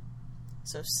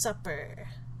 So supper,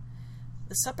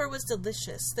 The supper was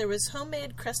delicious. There was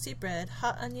homemade crusty bread,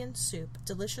 hot onion soup,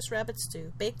 delicious rabbit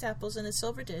stew, baked apples in a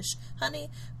silver dish, honey,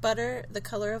 butter the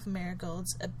color of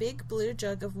marigolds, a big blue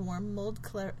jug of warm mulled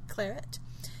claret,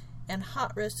 and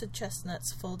hot roasted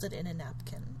chestnuts folded in a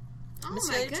napkin. Oh Miss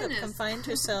my Trupp goodness. confined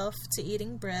herself to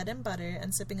eating bread and butter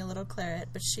and sipping a little claret,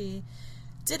 but she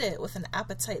did it with an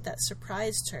appetite that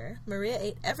surprised her. Maria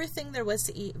ate everything there was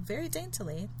to eat very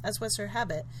daintily, as was her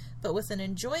habit, but with an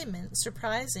enjoyment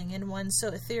surprising in one so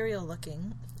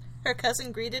ethereal-looking. Her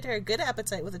cousin greeted her good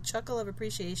appetite with a chuckle of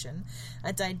appreciation,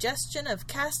 a digestion of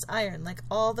cast iron like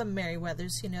all the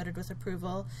Merryweathers, he noted with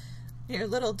approval. Your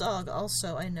little dog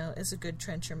also, I know, is a good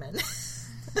trencherman.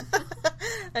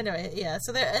 I know, yeah.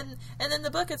 So there, and in the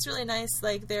book, it's really nice.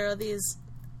 Like, there are these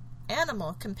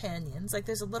animal companions. Like,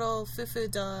 there's a little foo-foo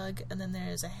dog, and then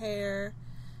there's a hare,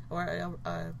 or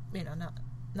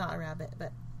not a rabbit,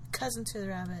 but cousin to the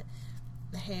rabbit,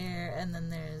 the hare, and then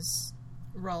there's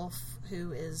Rolf,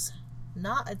 who is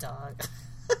not a dog.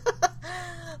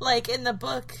 Like, in the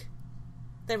book,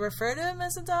 they refer to him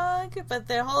as a dog, but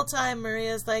the whole time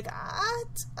Maria's like,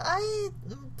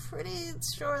 I'm pretty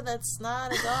sure that's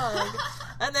not a dog.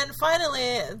 And then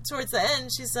finally, towards the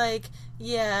end, she's like,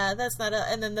 yeah, that's not a...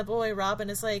 And then the boy, Robin,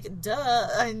 is like, duh.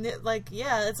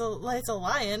 Yeah, it's a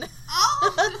lion.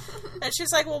 Oh! And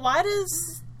she's like, well, why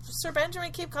does Sir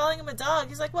Benjamin keep calling him a dog?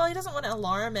 He's like, well, he doesn't want to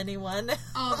alarm anyone.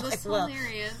 Oh, that's like,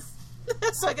 hilarious.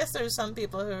 So I guess there's some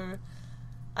people who...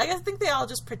 I think they all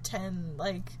just pretend,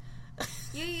 like...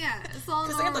 Yeah, it's all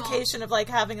because the implication of, like,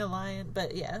 having a lion,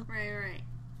 but yeah. Right.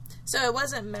 So it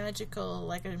wasn't magical,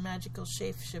 like a magical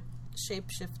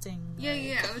shape-shifting... Yeah,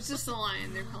 it was just a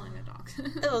lion. They're calling a dog.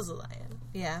 It was a lion,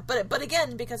 yeah. But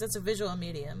again, because it's a visual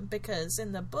medium, because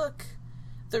in the book,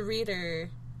 the reader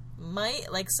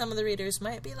might, like, some of the readers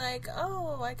might be like,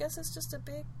 oh, I guess it's just a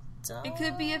big dog. It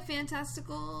could be a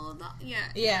fantastical dog.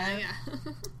 Yeah.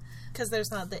 Because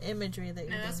there's not the imagery that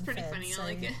you're that's pretty fed, funny. so I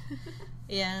like it.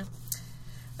 Yeah.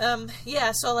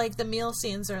 So, like, the meal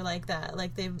scenes are like that.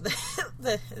 Like,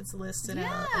 it's listed out.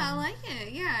 Yeah, I like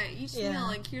it. Yeah, each meal,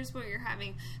 like, here's what you're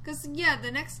having. Because,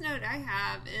 the next note I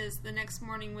have is the next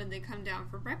morning when they come down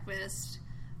for breakfast.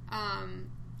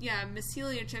 Miss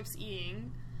Heliotrope's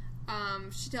eating.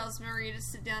 She tells Maria to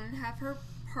sit down and have her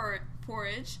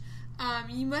porridge.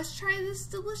 You must try this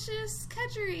delicious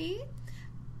kedgeree.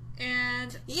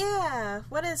 And... yeah,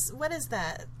 what is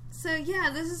that? So,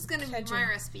 this is going to be my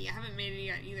recipe. I haven't made it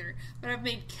yet either. But I've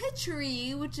made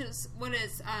kedgeree, which is what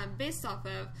it's based off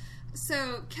of.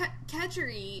 So,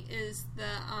 kedgeree is the...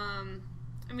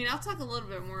 I'll talk a little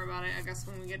bit more about it, I guess,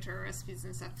 when we get to our recipes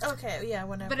and stuff. Okay, yeah,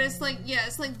 whenever. But it's like,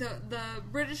 it's like the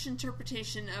British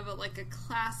interpretation of a, like, a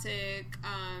classic,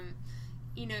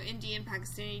 Indian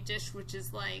Pakistani dish, which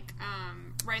is like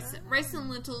rice and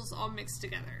lentils all mixed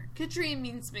together. Kedgeree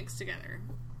means mixed together.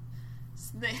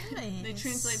 So they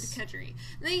translate to kedgeree.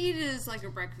 And they eat it as like a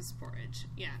breakfast porridge.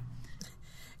 Yeah.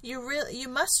 You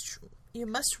must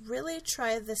really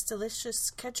try this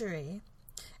delicious kedgeree.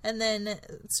 And then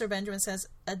Sir Benjamin says,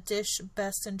 a dish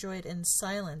best enjoyed in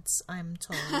silence, I'm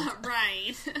told.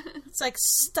 Right. It's like,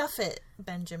 stuff it,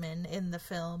 Benjamin, in the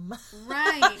film.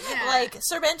 Right, yeah. Like,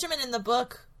 Sir Benjamin in the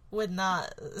book would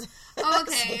not. Oh,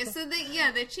 okay, so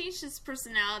they changed his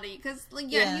personality. Because,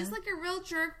 he's like a real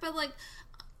jerk, but,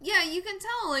 you can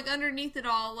tell, underneath it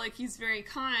all, he's very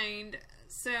kind.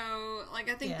 So, I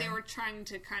think they were trying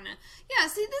to kind of... Yeah,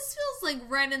 see, this feels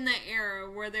right in the era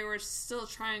where they were still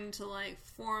trying to,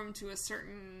 form to a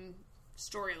certain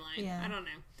storyline. Yeah. I don't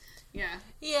know. Yeah.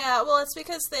 Yeah, well, it's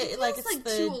because they,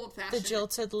 it's too old-fashioned. The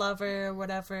jilted lover or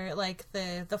whatever,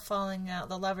 the falling out,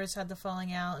 the lovers had the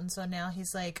falling out, and so now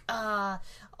he's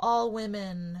all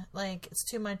women, it's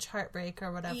too much heartbreak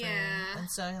or whatever. Yeah. And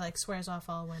so he, swears off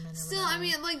all women or Still,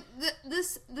 whatever.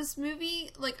 this movie,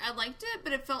 I liked it,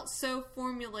 but it felt so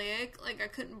formulaic, I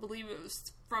couldn't believe it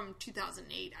was from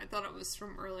 2008. I thought it was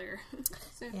from earlier.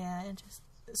 So. Yeah, interesting.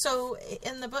 So,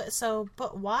 in the book,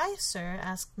 but why, sir,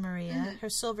 asked Maria, her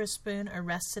silver spoon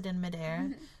arrested in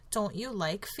midair, don't you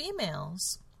like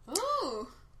females? Ooh.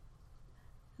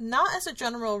 Not as a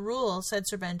general rule, said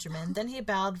Sir Benjamin. Then he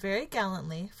bowed very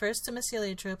gallantly, first to Miss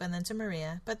Heliotrope and then to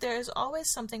Maria. But there is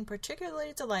always something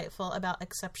particularly delightful about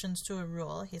exceptions to a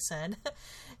rule, he said.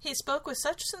 He spoke with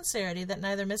such sincerity that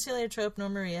neither Miss Heliotrope nor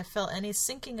Maria felt any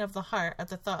sinking of the heart at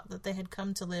the thought that they had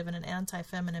come to live in an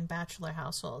anti-feminine bachelor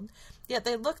household. Yet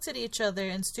they looked at each other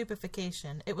in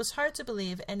stupefaction. It was hard to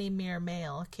believe any mere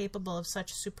male capable of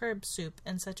such superb soup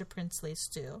and such a princely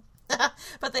stew.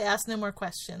 But they asked no more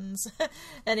questions.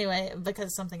 Anyway,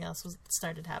 because something else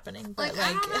started happening. But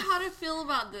I don't know how to feel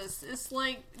about this. It's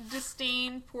like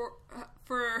disdain for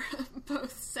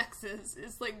both sexes.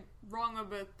 It's like wrong on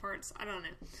both parts. I don't know.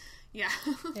 Yeah.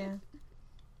 Yeah.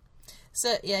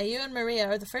 So, yeah, you and Maria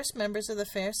are the first members of the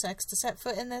fair sex to set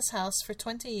foot in this house for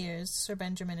 20 years, Sir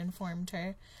Benjamin informed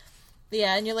her.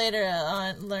 Yeah, and you later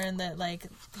on learn that, like,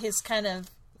 they've kind of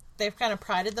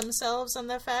prided themselves on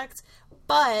the fact,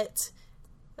 but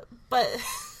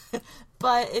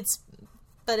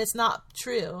it's not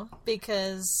true,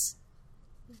 because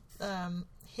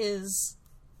his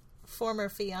former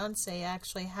fiance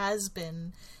actually has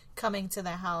been coming to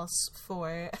the house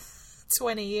for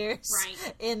 20 years,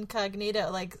 right, incognito,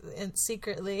 like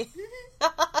secretly.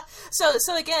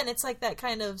 So again, it's like that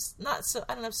kind of, not so,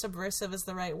 I don't know if subversive is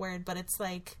the right word, but it's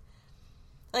like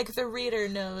the reader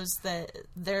knows that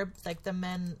they're like the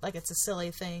men, like it's a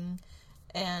silly thing,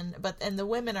 and the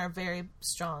women are very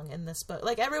strong in this book.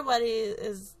 Like everybody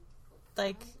is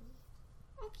like,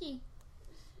 okay,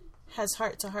 has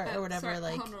heart to heart or whatever. Sorry,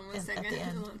 like hold on one at second. the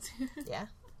end, yeah.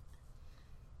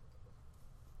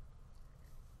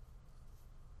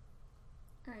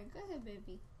 All right, go ahead,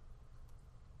 baby.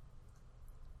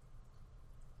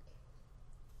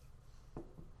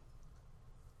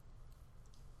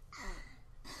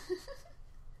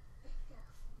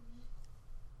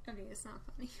 Okay, it's not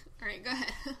funny. All right, go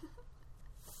ahead.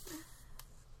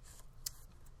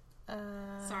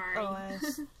 Sorry.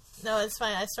 No, it's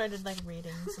fine. I started like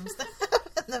reading some stuff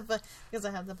in the book because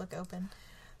I have the book open.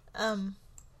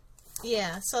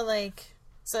 Yeah. So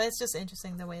it's just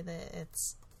interesting the way that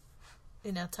it's,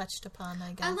 touched upon,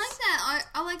 I guess. I like that.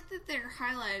 I like that they're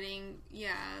highlighting,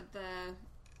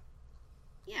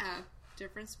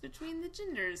 difference between the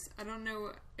genders. I don't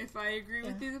know if I agree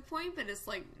with you the point, but it's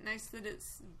like nice that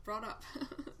it's brought up.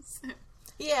 So.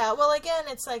 Yeah, well, again,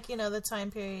 it's like, the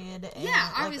time period. And,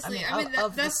 obviously.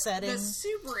 of the setting. That's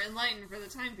super enlightened for the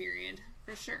time period,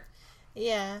 for sure.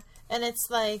 Yeah, and it's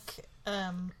like,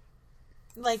 this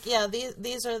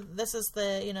is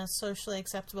the, socially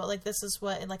acceptable, like, this is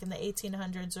what, like, in the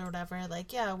 1800s or whatever,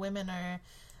 like, women are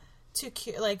too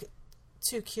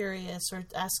curious, or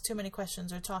ask too many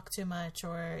questions, or talk too much,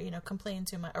 or, complain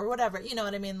too much, or whatever, you know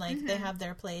what I mean? Like, they have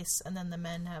their place, and then the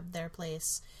men have their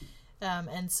place.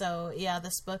 And so,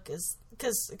 this book is,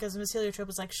 because Miss Heliotrope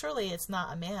was like, surely it's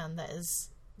not a man that is,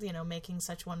 making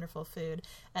such wonderful food.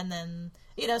 And then,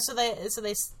 so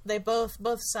they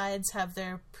both sides have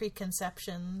their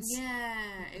preconceptions.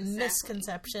 Yeah, exactly.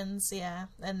 Misconceptions, yeah.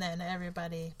 And then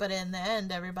but in the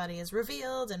end, everybody is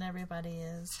revealed, and everybody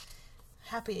is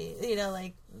happy,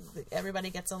 like,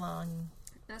 everybody gets along.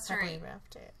 That's happily right.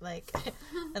 After, like,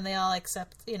 and they all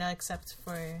except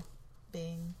for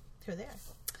being who they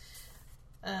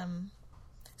are.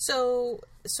 So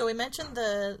we mentioned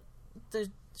the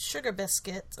sugar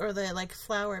biscuits, or the like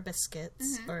flour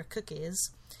biscuits, or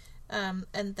cookies, and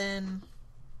then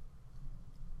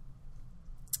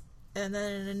in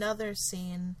another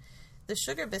scene, the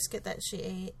sugar biscuit that she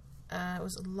ate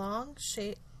was a long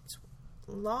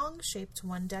shaped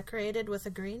one decorated with a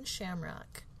green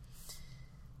shamrock.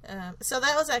 So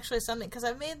that was actually something, because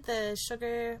I've made the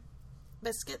sugar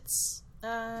biscuits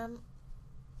on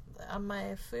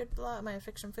my food blog, my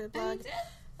fiction food blog.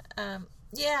 But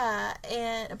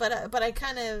I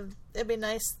kind of, it'd be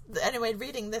nice, anyway,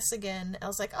 reading this again, I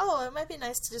was like, oh, it might be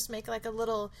nice to just make like a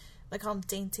little, like, call them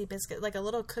dainty biscuit, like a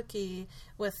little cookie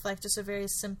with like just a very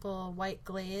simple white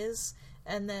glaze,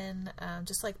 and then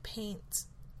just like paint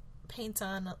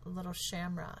on a little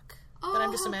shamrock. Oh, but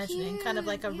I'm just imagining cute. Kind of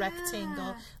like a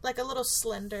rectangle, like a little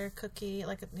slender cookie,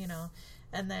 like,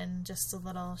 and then just a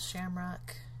little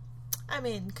shamrock. I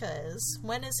mean, because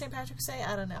when is St. Patrick's Day?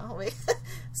 I don't know.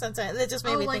 Sometimes it just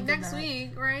made me think of that. next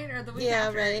week, right? Or the week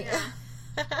after. Right. Yeah,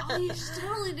 oh, you should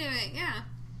totally do it, yeah.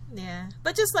 Yeah.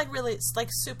 But just, like, really, like,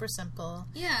 super simple.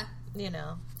 Yeah.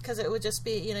 Because it would just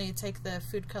be, you take the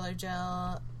food color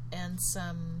gel and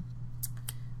some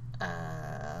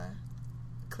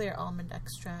clear almond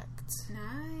extract.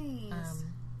 Nice.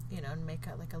 And make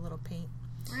like a little paint.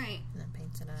 Right. And then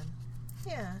paint it on.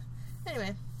 Yeah.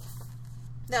 Anyway.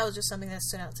 That was just something that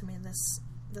stood out to me this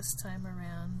time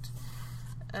around.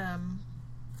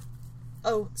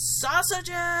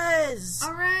 Sausages!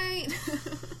 All right.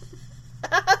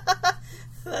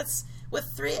 That's with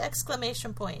 3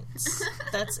 exclamation points.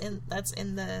 That's in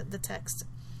the text.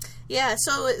 Yeah.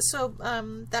 So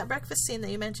that breakfast scene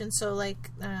that you mentioned. So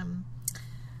like,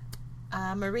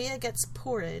 Maria gets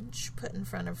porridge put in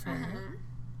front of her.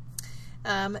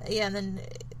 Yeah,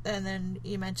 and then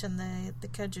you mentioned the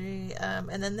Kedri,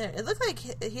 and then it looked like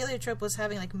Heliotrope was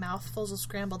having like mouthfuls of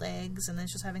scrambled eggs, and then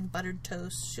she was having buttered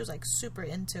toast. She was like super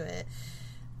into it.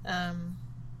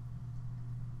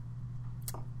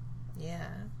 Yeah.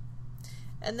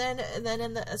 And then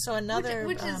another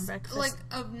which is breakfast, like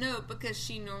of note, because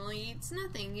she normally eats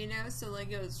nothing, so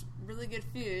like it was really good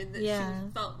food that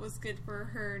she felt was good for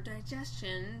her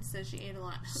digestion, so she ate a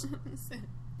lot. So.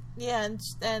 Yeah,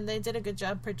 and they did a good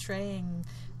job portraying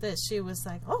that she was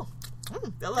like,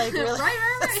 like really,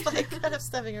 right. like kind of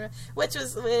stuffing around, which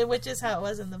is how it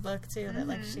was in the book too. That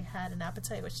like she had an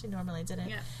appetite, which she normally didn't.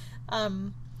 Yeah.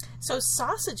 So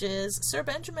sausages. Sir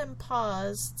Benjamin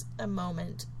paused a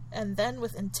moment, and then,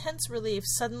 with intense relief,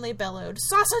 suddenly bellowed,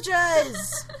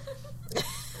 "Sausages!"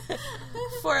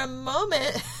 For a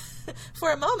moment,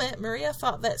 Maria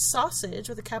thought that sausage,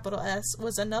 with a capital S,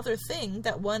 was another thing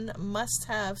that one must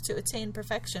have to attain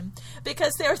perfection,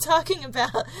 because they were talking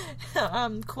about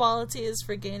qualities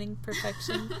for gaining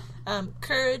perfection.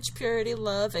 Courage, purity,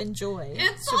 love, and joy.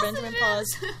 And Sir Benjamin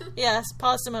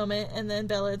paused a moment, and then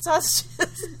bellowed,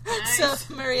 "Sausages!" Nice. So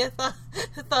Maria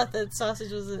thought that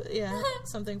sausage was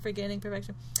something for gaining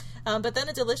perfection. But then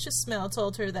a delicious smell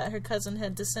told her that her cousin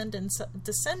had descended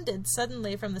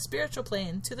suddenly from the spiritual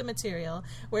plane to the material,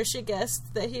 where she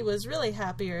guessed that he was really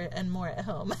happier and more at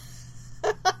home.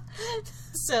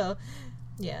 So,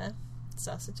 yeah,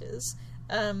 sausages.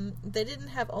 They didn't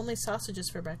have only sausages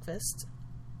for breakfast.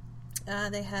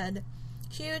 They had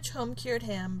huge home-cured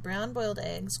ham, brown-boiled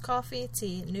eggs, coffee,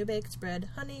 tea, new-baked bread,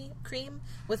 honey, cream,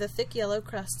 with a thick yellow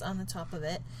crust on the top of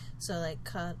it. So, like,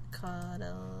 colored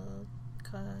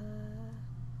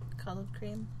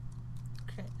cream.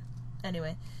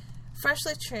 Anyway,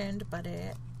 freshly churned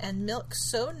butter and milk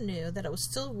so new that it was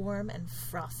still warm and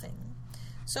frothing.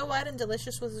 So wide and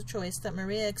delicious was the choice that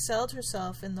Maria excelled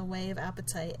herself in the way of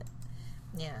appetite.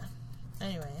 Yeah.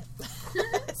 Anyway.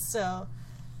 So,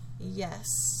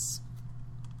 yes.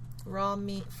 Raw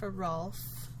meat for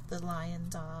Rolf, the lion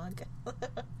dog.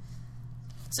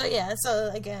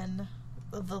 So again,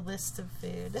 the list of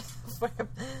food for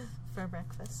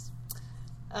breakfast.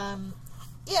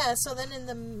 So then in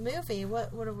the movie,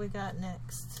 what have we got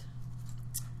next?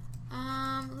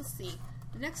 Let's see.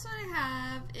 The next one I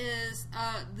have is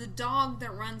the dog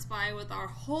that runs by with our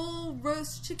whole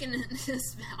roast chicken in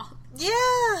his mouth.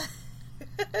 Yeah!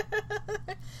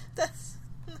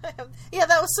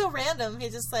 That was so random. He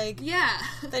just they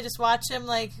just watch him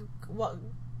like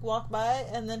walk by,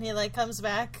 and then he like comes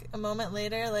back a moment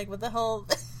later like with the whole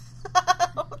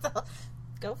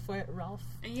go for it, Rolf.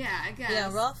 Yeah, I guess.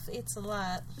 Yeah, Rolf eats a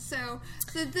lot. So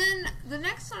then the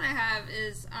next one I have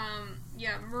is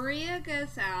Maria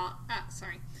goes out.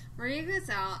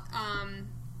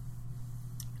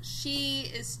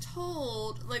 She is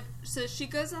told, so she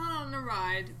goes on a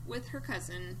ride with her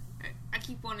cousin. I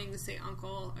keep wanting to say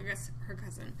uncle. I guess her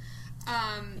cousin.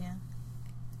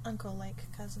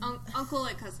 Uncle-like cousin.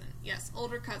 Uncle-like cousin. Yes,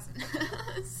 older cousin.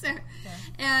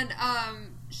 And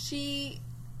she.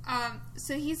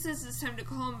 So he says it's time to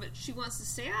go home, but she wants to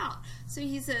stay out. So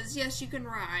he says, yes, you can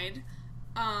ride.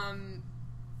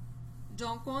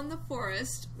 Don't go in the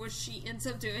forest, which she ends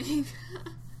up doing.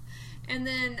 And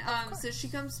then, so she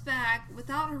comes back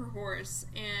without her horse,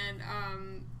 and,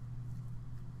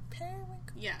 Periwinkle.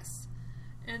 Yes.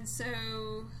 And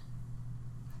so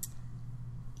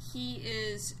he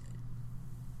is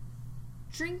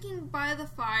drinking by the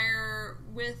fire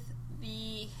with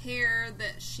the hare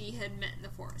that she had met in the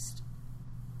forest.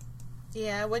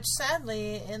 Yeah, which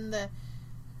sadly in the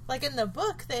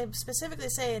book they specifically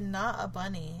say not a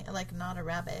bunny, like not a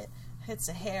rabbit. It's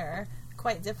a hare.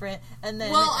 Quite different. And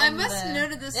then I must have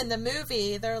noted this in the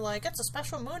movie. They're like, it's a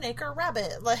special Moonacre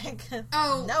rabbit. Like,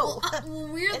 oh no.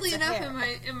 Well, weirdly enough, in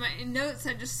my notes,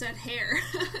 I just said hare.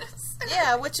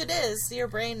 Yeah, which it is. Your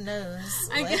brain knows.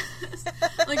 I guess.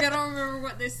 I don't remember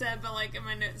what they said, but in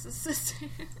my notes it says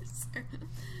hare. So.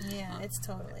 Yeah, it's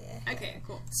totally a hare. Okay,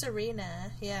 cool.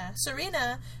 Serena, yeah,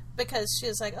 Serena, because she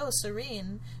was like, oh,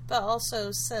 serene, but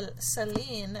also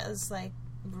Selene is like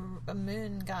a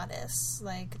moon goddess.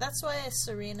 Like, that's why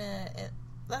Serena.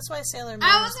 That's why Sailor Moon.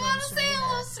 I was going to say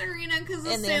Serena because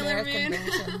of Sailor Moon.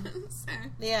 Version. So.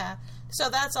 Yeah, so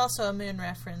that's also a moon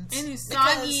reference. And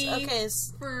Usagi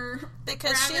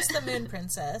because she's the moon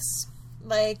princess.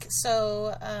 Like,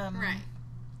 so. Right.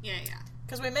 Yeah.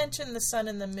 Because we mentioned the sun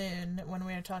and the moon when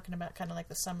we were talking about kind of like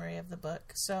the summary of the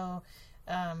book. So,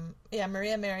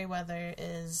 Maria Merryweather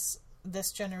is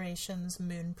this generation's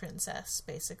moon princess,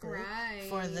 basically, right.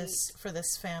 for this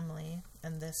family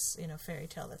and this fairy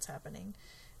tale that's happening.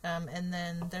 And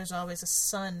then there's always a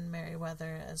son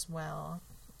Merryweather as well,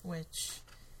 which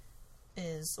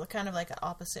is kind of like an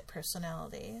opposite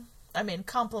personality. I mean,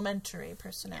 complementary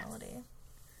personality. Yes.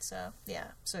 So,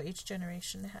 yeah. So each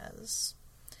generation has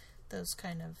those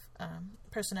kind of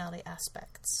personality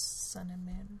aspects, sun and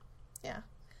moon. Yeah.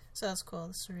 So that's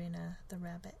cool. Serena, the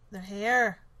rabbit. The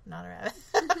hare, not a rabbit.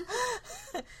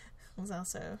 was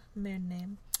also moon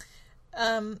name.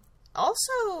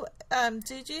 Also,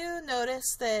 did you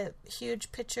notice that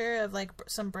huge picture of like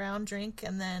some brown drink,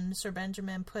 and then Sir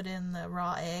Benjamin put in the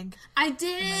raw egg? I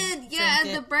did, yeah,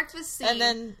 at the breakfast scene. And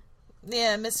then,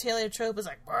 yeah, Miss Heliotrope was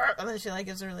like, "Burr," and then she like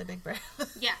gives a really big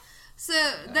breath. Yeah, so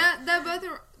that both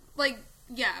are like,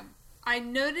 yeah, I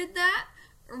noted that.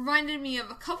 Reminded me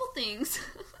of a couple things.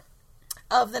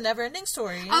 Of the Neverending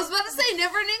Story. I was about to say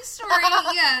Neverending Story.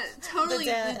 Yeah, totally.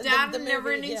 The dad of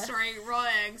Neverending Story, raw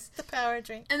eggs. The power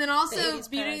drink. And then also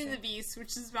Beauty and the Beast,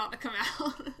 which is about to come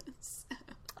out. So.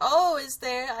 Oh, is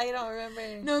there? I don't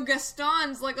remember. No,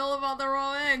 Gaston's like all about the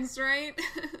raw eggs, right?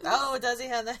 Oh, does he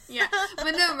have that? Yeah,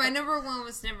 but no, my number one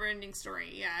was Neverending Story.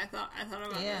 Yeah, I thought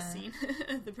about that scene,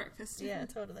 the breakfast. Yeah,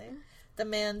 totally. The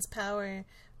man's power.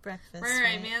 Breakfast.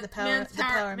 Right. Man's power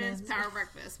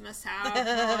breakfast. Must have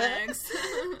raw eggs.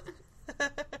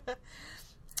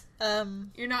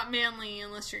 You're not manly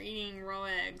unless you're eating raw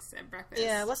eggs at breakfast.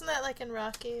 Yeah, wasn't that like in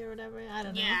Rocky or whatever? I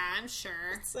don't know. Yeah, I'm sure.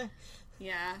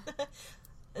 Yeah.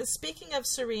 Speaking of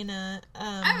Serena,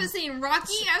 I haven't seen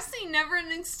Rocky. I've seen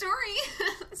Neverending Story.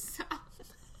 So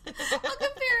I'll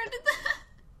compare it to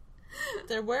that.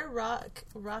 There were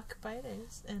rock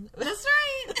biters, and that's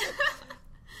right.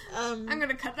 I'm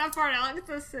gonna cut that part out because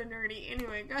that's so nerdy.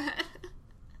 Anyway, go ahead.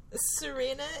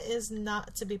 Serena is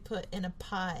not to be put in a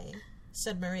pie,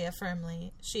 said Maria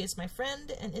firmly. She is my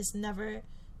friend and is never,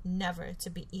 never to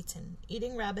be eaten.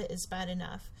 Eating rabbit is bad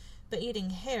enough, but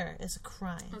eating hare is a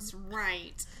crime. That's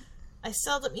right. I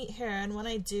seldom eat hare, and when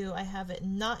I do, I have it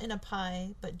not in a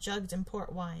pie, but jugged in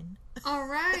port wine. All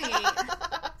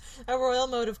right. A royal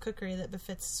mode of cookery that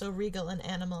befits so regal an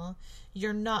animal.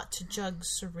 You're not to jug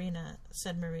Serena,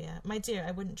 said Maria. My dear,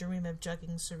 I wouldn't dream of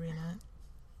jugging Serena.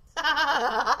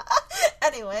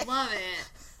 Anyway. Love it.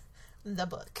 The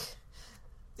book.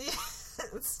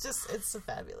 It's so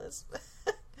fabulous.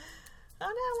 Oh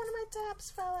no, one of my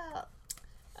tabs fell out.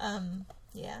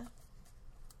 Yeah.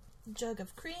 Jug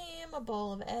of cream, a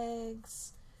bowl of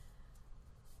eggs.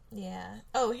 Yeah.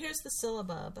 Oh, here's the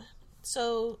syllabub.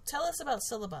 So, tell us about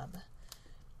syllabub.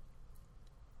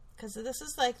 Because this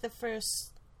is like the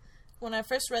first... When I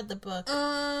first read the book,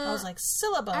 I was like,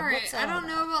 syllabub, alright, what's that I don't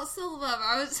know about syllabub.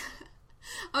 I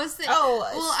was saying...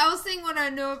 Oh, I was saying what I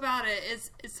know about it.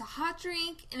 It's a hot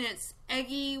drink, and it's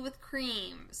eggy with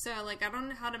cream. So, like, I don't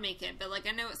know how to make it, but, like,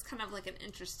 I know it's kind of, like, an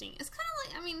interesting... It's kind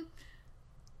of like, I mean...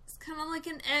 It's kind of like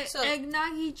an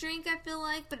eggnoggy drink, I feel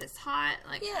like, but it's hot.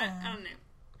 Like, yeah. I don't know.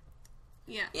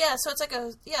 Yeah. Yeah, so it's like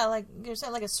like you're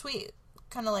saying, like a sweet,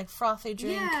 kind of like frothy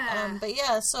drink. Yeah. But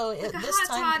yeah, so like this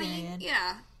time period.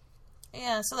 Yeah.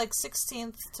 Yeah, so like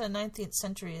 16th to 19th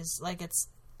century is like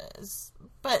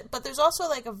but there's also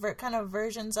like a kind of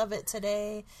versions of it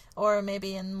today, or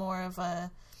maybe in more of a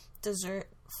dessert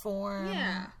form.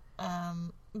 Yeah.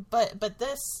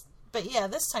 But yeah,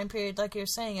 this time period, like you're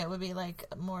saying, it would be like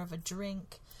more of a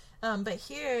drink. But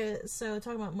here, so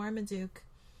talking about Marmaduke.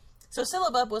 So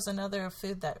syllabub was another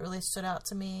food that really stood out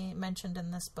to me, mentioned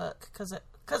in this book, because it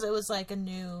was like a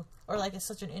new, or like it's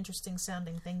such an interesting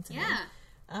sounding thing to me.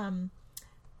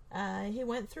 He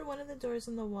went through one of the doors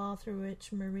in the wall through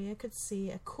which Maria could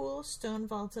see a cool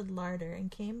stone-vaulted larder, and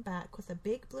came back with a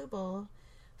big blue bowl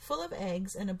full of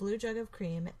eggs and a blue jug of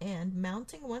cream, and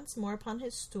mounting once more upon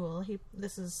his stool,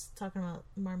 this is talking about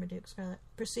Marmaduke Scarlet,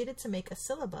 proceeded to make a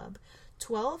syllabub.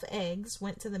 12 eggs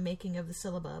went to the making of the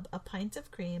syllabub, a pint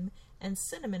of cream, and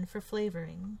cinnamon for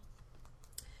flavoring.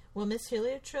 Will Miss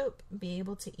Heliotrope be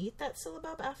able to eat that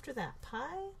syllabub after that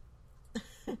pie?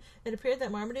 It appeared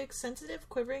that Marmaduke's sensitive,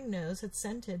 quivering nose had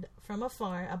scented from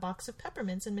afar a box of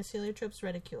peppermints in Miss Heliotrope's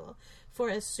reticule, for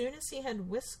as soon as he had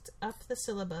whisked up the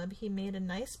syllabub, he made a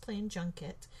nice plain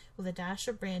junket with a dash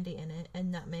of brandy in it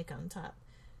and nutmeg on top.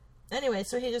 Anyway,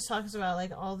 so he just talks about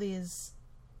like all these...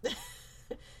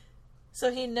 So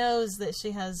he knows that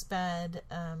she has bad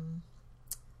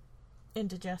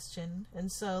indigestion,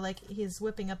 and so like he's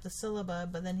whipping up the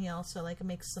syllabub, but then he also like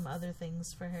makes some other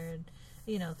things for her,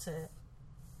 you know, to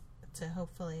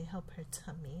hopefully help her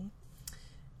tummy.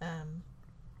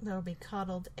 There will be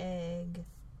coddled egg,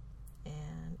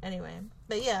 and anyway,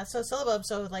 but yeah, so syllabub,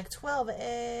 so like 12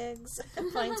 eggs, a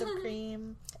pint of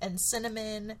cream, and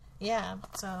cinnamon. Yeah,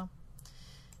 so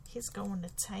he's going to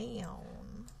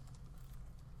town.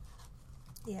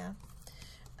 Yeah.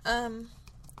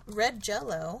 Red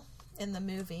Jell-O in the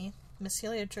movie, Miss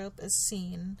Heliotrope is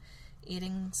seen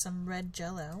eating some red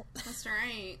Jell-O. That's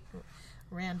right.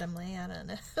 Randomly, I don't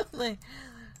know. Like,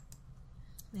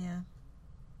 yeah.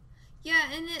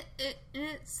 Yeah, and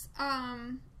it's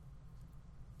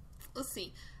let's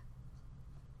see.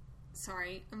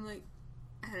 Sorry, I'm like,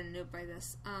 I had a note by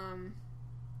this.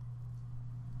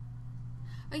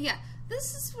 Oh yeah,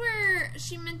 this is where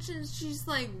she mentions, she's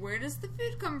like, where does the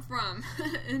food come from?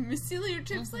 And Miss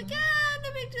Heliotrope's like,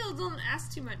 no big deal, don't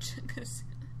ask too much. Cause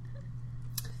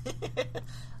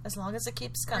as long as it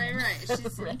keeps coming. Right,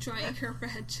 she's enjoying her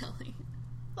red jelly.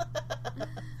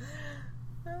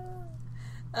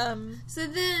 So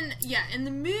then, yeah, in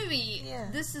the movie,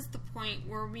 this is the point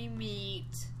where we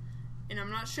meet, and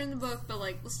I'm not sure in the book, but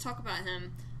like, let's talk about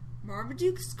him.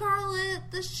 Marmaduke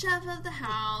Scarlet, the chef of the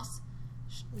house.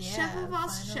 Chef of all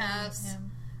chefs.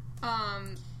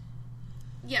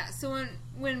 So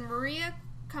when Maria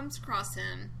comes across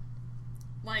him,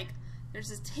 like, there's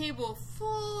this table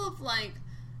full of like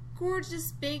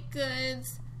gorgeous baked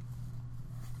goods,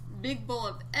 big bowl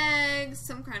of eggs,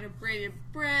 some kind of braided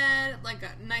bread, like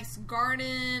a nice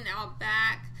garden out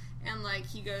back, and like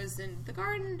he goes in the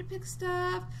garden to pick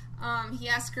stuff. He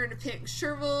asks her to pick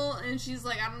chervil, and she's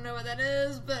like, I don't know what that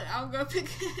is, but I'll go pick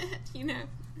it, you know.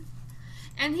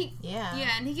 And he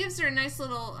gives her a nice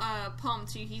little poem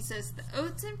too. He says, "The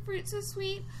oats and fruit so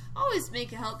sweet always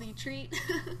make a healthy treat."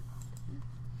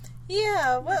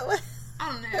 Yeah, what?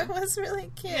 I don't know. It was really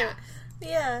cute.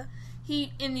 Yeah. He's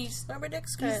Marmaduke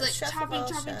Scarlet, like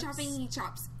chopping. He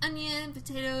chops onion,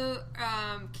 potato,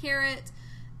 carrot.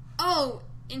 Oh,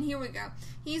 and here we go.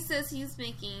 He says he's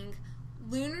making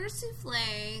lunar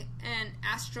souffle and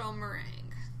astral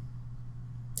meringue.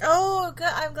 Oh, good.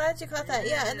 I'm glad you caught that.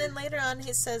 Yeah, and then later on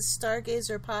he says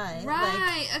stargazer pie.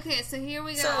 Right. Like, okay, so here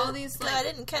we go. So, all these like... No, I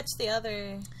didn't catch the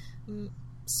other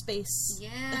space.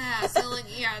 Yeah. So like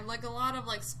like a lot of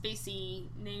like spacey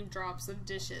name drops of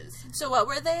dishes. So what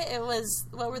were they?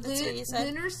 What were the two you said?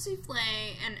 Lunar souffle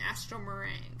and astral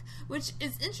meringue, which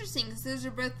is interesting because those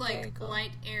are both like cool.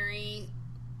 Light, airy,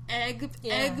 egg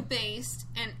based,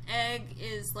 and egg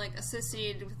is like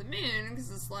associated with the moon because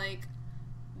it's like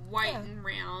white and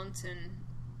round and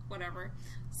whatever.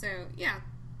 So yeah,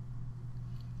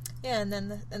 and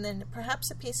then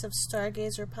perhaps a piece of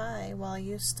stargazer pie while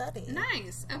you study.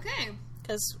 Nice. Okay.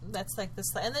 Because that's like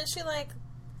this, and then she like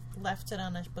left it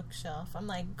on a bookshelf. I'm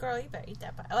like, girl, you better eat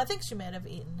that pie. Oh, I think she might have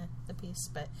eaten the piece,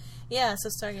 but yeah. So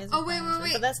stargazer. Oh wait.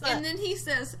 But that's not. And then he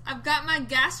says, "I've got my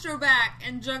gastro back,"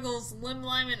 and juggles lemon,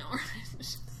 lime, and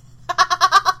orange.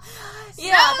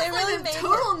 Yeah, they like really made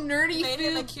total nerdy made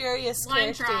him a curious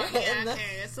character. Yeah,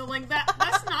 okay. So like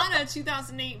that's not a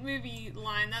 2008 movie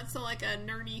line. That's like a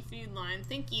nerdy food line.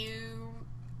 Thank you.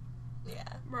 Yeah.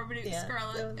 Marmaduke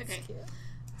Scarlet. Okay. Cute.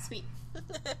 Sweet.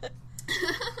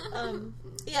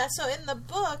 Yeah, so in the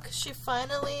book, she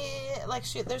finally,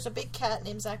 there's a big cat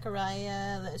named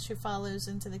Zachariah that she follows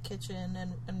into the kitchen,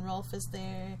 and Rolf is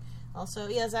there. Also,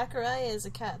 yeah, Zachariah is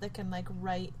a cat that can, like,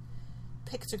 write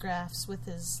pictographs with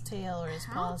his tail or his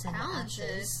paws in the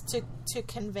ashes to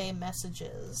convey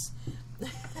messages.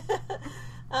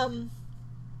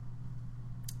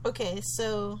 Okay,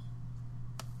 so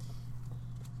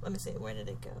let me see, where did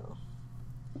it go?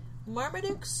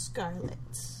 Marmaduke Scarlet,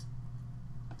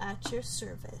 at your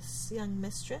service, young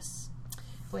mistress.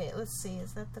 Wait, let's see,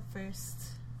 is that the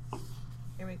first?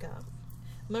 Here we go.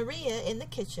 Maria, in the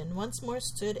kitchen, once more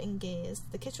stood and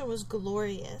gazed. The kitchen was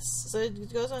glorious. So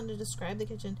it goes on to describe the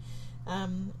kitchen.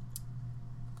 And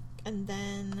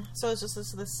then, so it's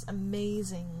just this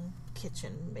amazing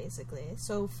kitchen, basically.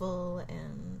 So full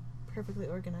and perfectly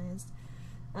organized.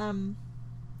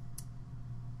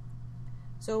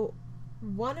 So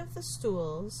one of those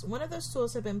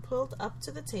stools had been pulled up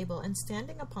to the table, and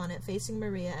standing upon it, facing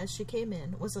Maria as she came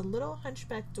in, was a little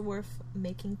hunchbacked dwarf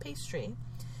making pastry.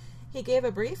 He gave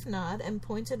a brief nod and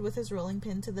pointed with his rolling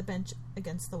pin to the bench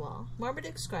against the wall.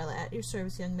 Marmaduke Scarlet, at your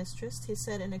service, young mistress, he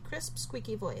said in a crisp,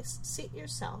 squeaky voice. Seat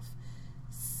yourself.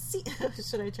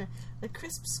 Should I try? A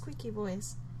crisp, squeaky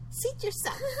voice. Seat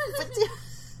yourself,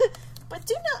 but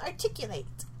do not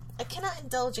articulate. I cannot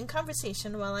indulge in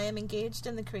conversation while I am engaged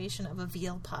in the creation of a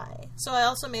veal pie. So I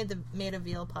also made a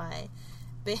veal pie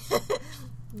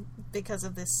because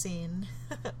of this scene.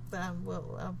 But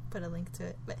I'll put a link to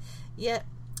it. But yet,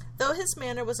 though his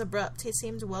manner was abrupt, he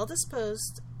seemed well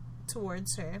disposed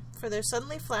towards her, for there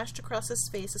suddenly flashed across his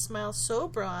face a smile so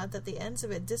broad that the ends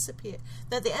of it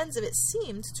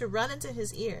seemed to run into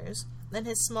his ears. Then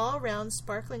his small, round,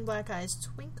 sparkling black eyes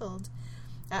twinkled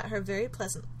at her very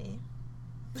pleasantly.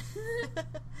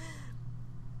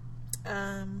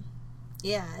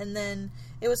 Yeah, and then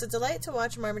It was a delight to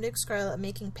watch Marmaduke Scarlet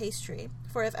making pastry,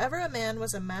 for if ever a man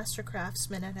was a master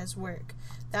craftsman at his work,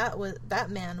 that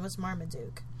man was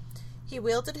Marmaduke. He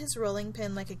wielded his rolling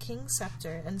pin like a king's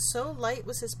scepter, and so light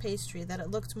was his pastry that it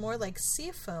looked more like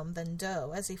sea foam than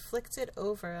dough as he flicked it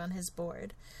over on his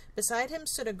board. Beside him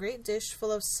stood a great dish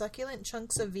full of succulent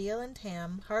chunks of veal and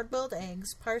ham, hard-boiled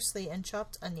eggs, parsley, and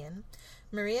chopped onion.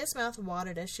 Maria's mouth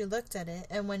watered as she looked at it,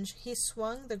 and when he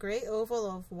swung the great oval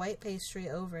of white pastry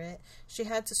over it, she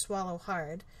had to swallow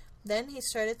hard. Then he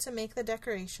started to make the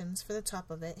decorations for the top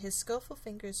of it, his skillful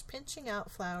fingers pinching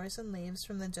out flowers and leaves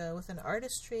from the dough with an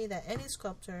artistry that any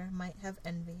sculptor might have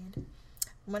envied.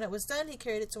 When it was done, he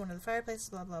carried it to one of the fireplaces,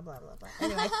 blah, blah, blah, blah, blah.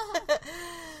 Anyway.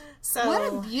 So, what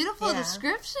a beautiful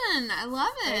description. I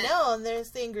love it. I know, and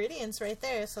there's the ingredients right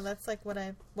there, so that's like what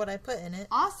I put in it.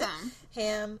 Awesome.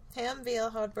 Ham, veal,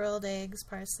 hard-boiled eggs,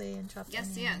 parsley, and chopped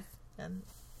onion. Yes. And,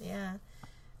 yeah.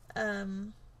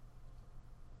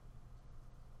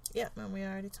 Yeah, and we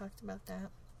already talked about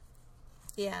that.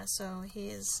 Yeah, so he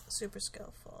is super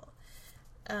skillful.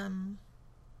 Oh,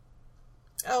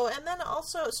 and then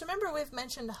also, so remember we've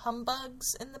mentioned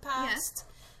humbugs in the past? Yes.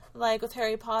 Like with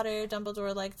Harry Potter,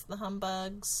 Dumbledore liked the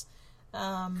humbugs.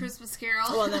 Christmas Carol.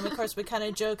 Well, then of course we kind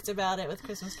of joked about it with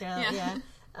Christmas Carol. Yeah.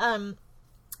 And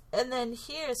then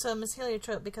here, so Miss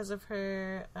Heliotrope, because of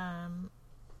her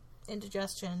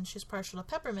indigestion, she's partial to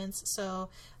peppermints. So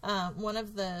one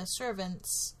of the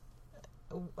servants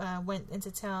went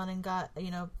into town and got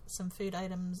some food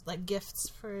items like gifts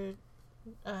for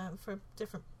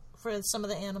some of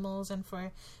the animals and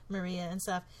for Maria and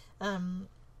stuff. And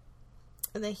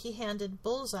then he handed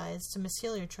bullseyes to Miss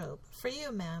Heliotrope. "For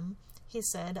you, ma'am," he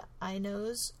said. I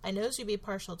knows you be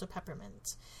partial to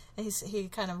peppermint." And he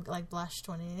kind of like blushed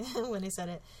when he said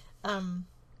it.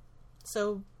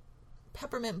 So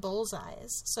peppermint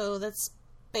bullseyes. So that's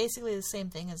basically the same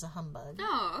thing as a humbug.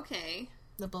 Oh, okay.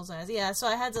 The bullseyes. Yeah, so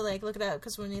I had to like look it up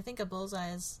because when you think of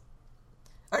bullseyes,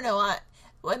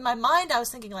 in my mind I was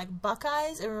thinking like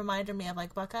Buckeyes. It reminded me of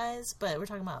like Buckeyes, but we're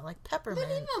talking about like peppermint.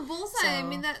 But even a bullseye, I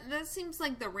mean that seems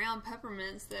like the round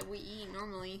peppermints that we eat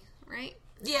normally, right?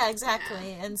 Yeah,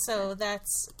 exactly. Yeah. And so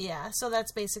that's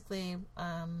basically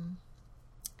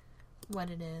what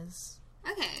it is.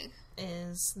 Okay.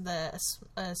 Is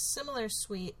a similar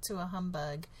sweet to a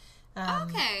humbug.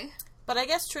 Okay. But I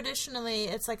guess traditionally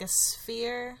it's like a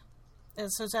sphere.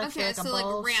 So it's actually like a so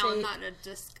ball like round, shape, not a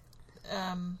disc.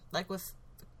 Like with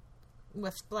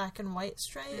black and white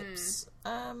stripes.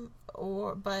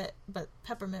 But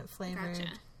peppermint flavored.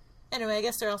 Gotcha. Anyway, I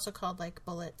guess they're also called like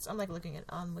bullets. I'm like looking at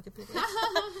on Wikipedia.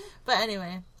 But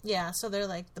anyway, yeah. So they're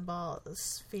like the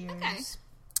spheres. Okay.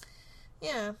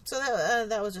 Yeah. So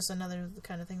that was just another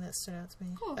kind of thing that stood out to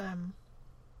me. Cool.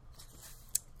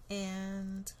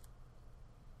 And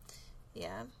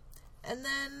yeah, and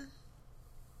then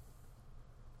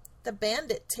the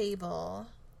bandit table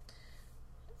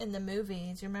in the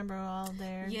movie. Do you remember all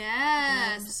their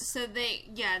Yes. gloves? So they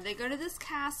go to this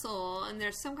castle and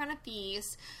there's some kind of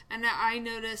feast, and I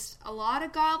noticed a lot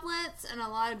of goblets and a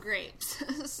lot of grapes.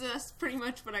 So that's pretty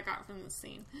much what I got from this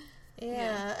scene.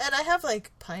 Yeah, and I have like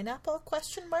pineapple ? Like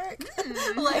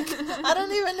I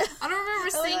don't even know. I don't remember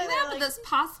seeing that, but that's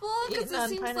possible because it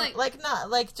seems like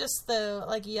not like just the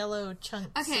like yellow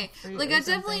chunks. Okay, like I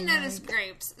definitely noticed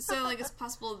grapes, so like it's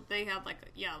possible that they had like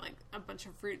a bunch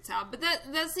of fruits out. But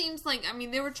that seems like, I mean,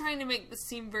 they were trying to make this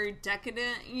seem very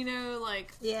decadent,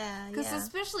 like because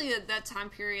especially at that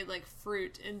time period, like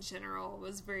fruit in general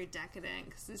was very decadent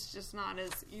because it's just not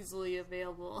as easily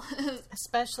available.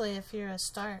 Especially if you're a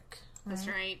Stark. That's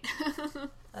right.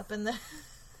 Up in the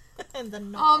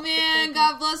north. Oh man,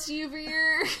 God bless you for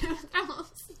your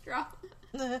drop.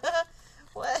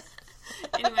 What?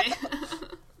 Anyway.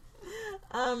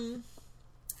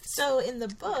 So in the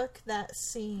book, that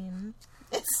scene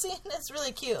is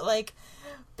really cute, like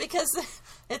because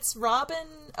it's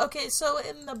Robin. Okay, so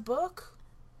in the book,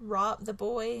 the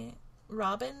boy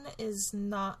Robin is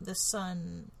not the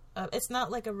son. It's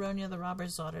not like a Ronia the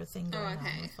Robber's Daughter thing going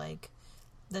on with like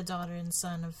the daughter and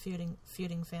son of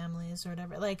feuding families or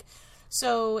whatever. Like,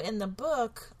 so in the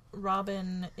book,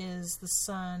 Robin is the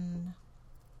son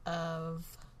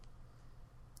of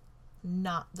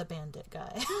not the bandit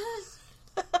guy.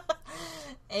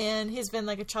 And he's been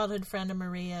like a childhood friend of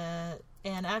Maria,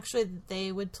 and actually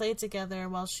they would play together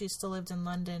while she still lived in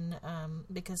London,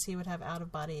 because he would have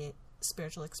out-of-body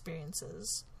spiritual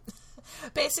experiences.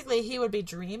 Basically, he would be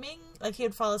dreaming, like he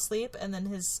would fall asleep, and then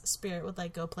his spirit would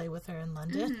like go play with her in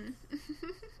London. Mm-hmm.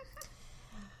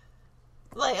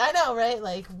 Like, I know, right?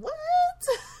 Like, what?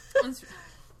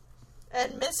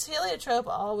 And Miss Heliotrope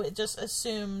always just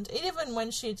assumed, even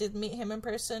when she did meet him in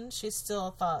person, she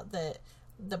still thought that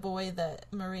the boy that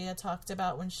Maria talked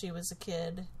about when she was a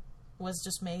kid was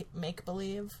just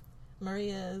make-believe.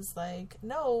 Maria is like,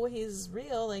 no, he's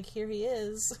real, like, here he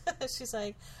is. She's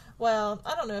like, well,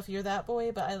 I don't know if you're that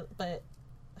boy, but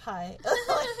hi.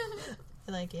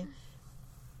 I like you.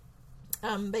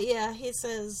 But yeah, he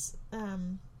says,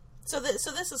 so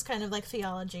this is kind of like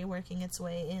theology working its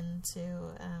way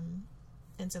into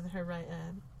her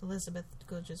Elizabeth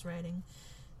Goodge's writing.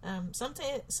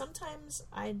 Sometimes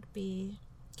I'd be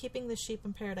keeping the sheep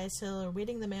in Paradise Hill or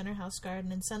weeding the manor house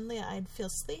garden, and suddenly I'd feel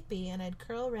sleepy and I'd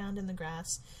curl around in the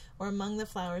grass or among the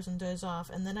flowers and doze off,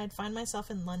 and then I'd find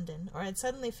myself in London. Or I'd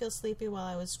suddenly feel sleepy while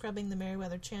I was scrubbing the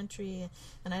Merryweather chantry,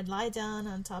 and I'd lie down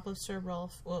on top of Sir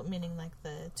Rolf, well, meaning like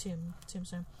the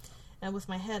tombstone, and with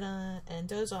my head on, and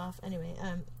doze off. Anyway,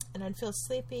 and I'd feel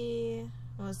sleepy.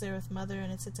 I was there with Mother,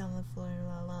 and I'd sit down on the floor,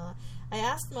 la la la. I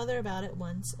asked Mother about it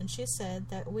once, and she said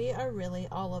that we are really,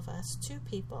 all of us, two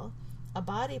people, a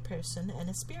body person and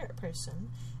a spirit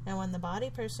person, and when the body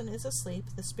person is asleep,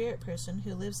 the spirit person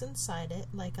who lives inside it,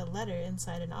 like a letter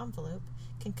inside an envelope,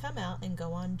 can come out and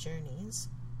go on journeys.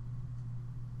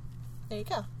 There you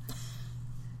go.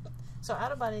 So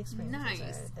out-of-body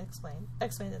experiences are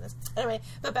explained in this. Anyway,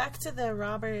 but back to the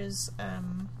robbers.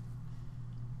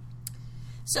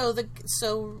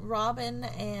 So Robin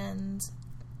and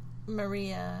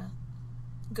Maria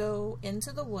go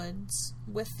into the woods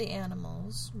with the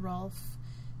animals, Rolf,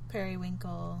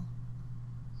 Periwinkle,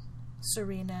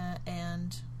 Serena,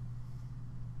 and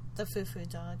the foo-foo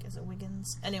dog. Is it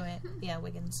Wiggins? Anyway, yeah,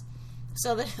 Wiggins.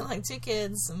 So they're like two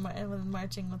kids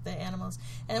marching with the animals.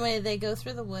 Anyway, they go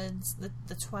through the woods,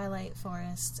 the Twilight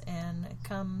Forest, and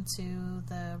come to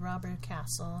the robber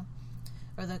castle,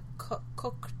 or the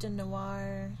Coq de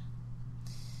Noir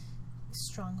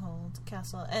stronghold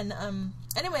castle. And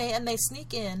anyway, and they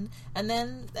sneak in, and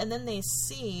then they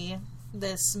see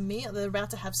this meal. They're about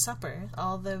to have supper.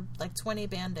 All the 20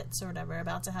 bandits or whatever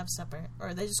about to have supper,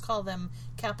 or they just call them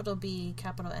capital B,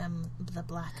 capital M, the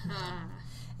Black Men.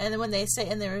 And then when they say,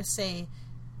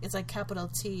 it's like capital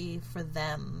T for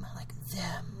them, like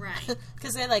them, right?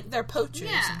 Because they're poachers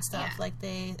and stuff. Yeah.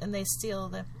 They steal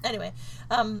the anyway.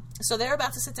 So they're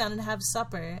about to sit down and have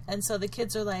supper, and so the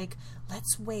kids are like,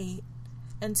 let's wait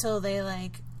until they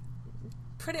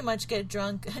pretty much get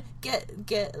drunk, get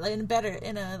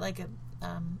in a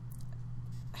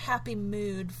happy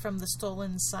mood from the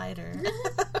stolen cider.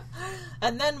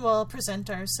 And then we'll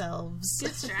present ourselves.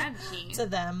 Good strategy. To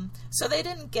them. So they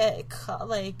didn't get caught,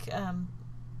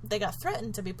 they got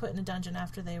threatened to be put in a dungeon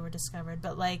after they were discovered,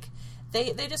 but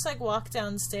they just walked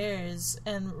downstairs,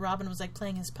 and Robin was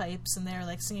playing his pipes, and they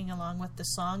were singing along with the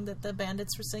song that the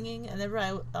bandits were singing, and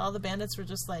all the bandits were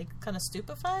just kind of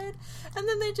stupefied, and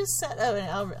then they just said, oh,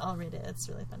 and I'll read it, it's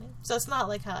really funny. So it's not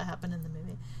like how it happened in the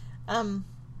movie.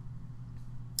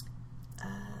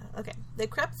 Okay. They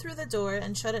crept through the door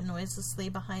and shut it noiselessly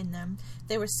behind them.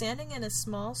 They were standing in a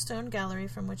small stone gallery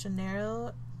from which a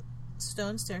narrow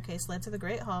stone staircase led to the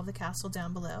great hall of the castle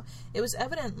down below. It was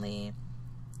evidently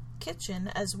kitchen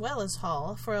as well as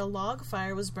hall, for a log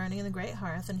fire was burning in the great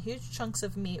hearth, and huge chunks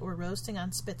of meat were roasting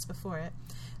on spits before it.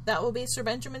 That will be Sir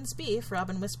Benjamin's beef,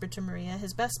 Robin whispered to Maria.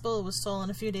 His best bull was stolen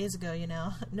a few days ago, you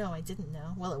know. No, I didn't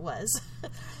know. Well, it was.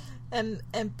 and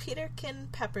Peterkin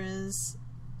Pepper's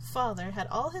father had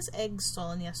all his eggs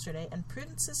stolen yesterday, and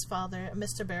Prudence's father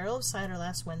missed a barrel of cider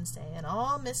last Wednesday, and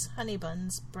all Miss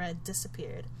Honeybun's bread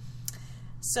disappeared.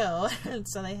 So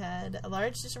they had a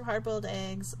large dish of hard-boiled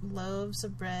eggs, loaves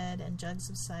of bread, and jugs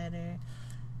of cider.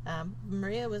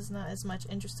 Maria was not as much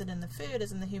interested in the food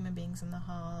as in the human beings in the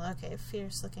hall. Okay,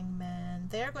 fierce-looking men.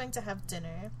 They are going to have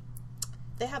dinner.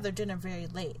 They have their dinner very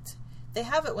late. They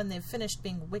have it when they've finished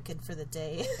being wicked for the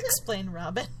day, explained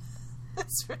Robin.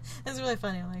 That's really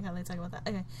funny, how they talk about that.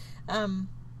 Okay.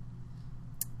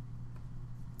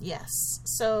 Yes.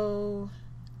 So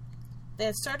they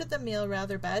had started the meal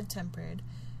rather bad-tempered,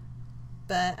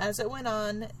 but as it went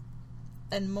on,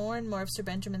 and more of Sir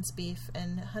Benjamin's beef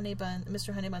and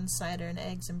Mr. Honeybun's cider and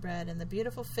eggs and bread and the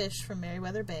beautiful fish from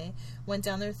Merryweather Bay went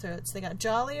down their throats, they got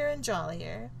jollier and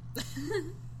jollier.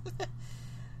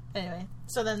 Anyway,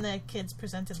 so then the kids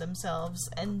presented themselves,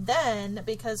 and then,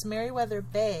 because Merryweather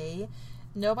Bay,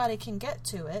 nobody can get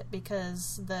to it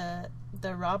because the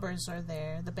robbers are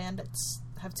there, the bandits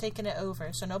have taken it over,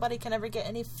 so nobody can ever get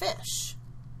any fish.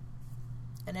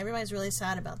 And everybody's really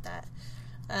sad about that.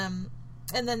 And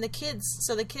then the kids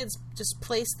just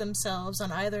place themselves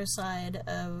on either side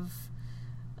of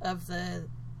the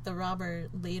robber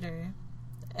leader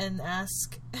and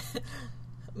ask,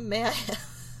 may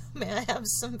May I have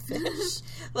some fish?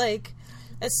 Like,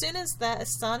 as soon as that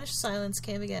astonished silence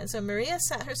came again, so Maria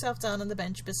sat herself down on the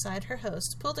bench beside her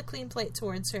host, pulled a clean plate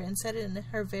towards her, and said in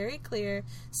her very clear,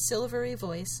 silvery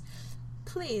voice,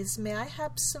 "Please, may I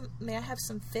have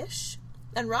some fish?"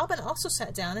 And Robin also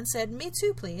sat down and said, "Me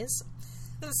too, please."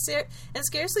 And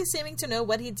scarcely seeming to know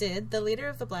what he did, the leader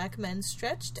of the black men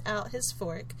stretched out his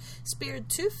fork,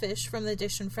 speared 2 fish from the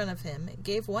dish in front of him,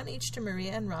 gave 1 each to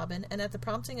Maria and Robin, and at the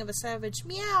prompting of a savage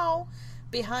meow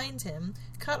behind him,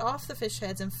 cut off the fish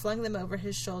heads and flung them over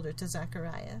his shoulder to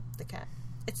Zachariah, the cat.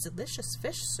 "It's delicious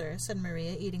fish, sir," said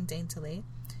Maria, eating daintily.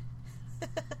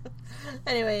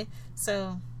 Anyway,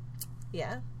 so,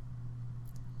 yeah.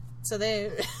 So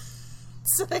they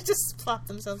just plopped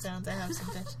themselves down to have some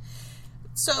fish.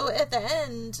 So at the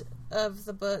end of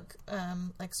the book,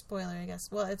 like spoiler, I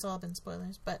guess. Well, it's all been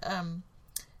spoilers, but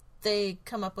they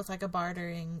come up with like a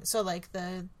bartering. So like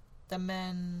the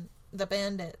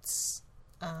bandits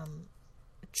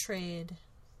trade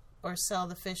or sell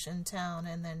the fish in town,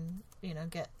 and then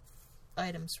get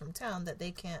items from town that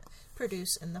they can't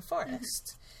produce in the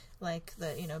forest, like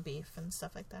the beef and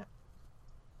stuff like that.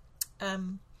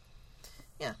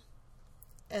 Yeah,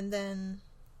 and then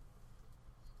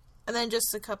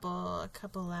just a couple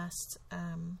last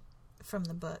from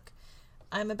the book.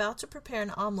 "I'm about to prepare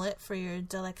an omelet for your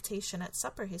delectation at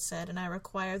supper," he said, "and I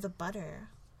require the butter,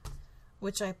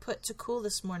 which I put to cool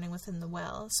this morning within the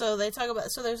well." So they talk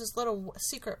about, so there's this little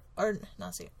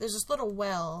there's this little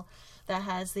well that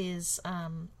has these,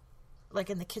 like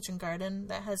in the kitchen garden,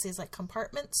 that has these like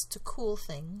compartments to cool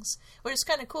things, which is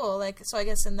kind of cool. Like, so I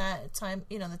guess in that time,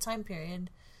 the time period,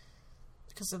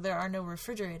 because there are no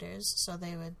refrigerators, so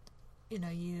they would,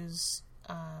 use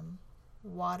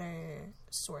water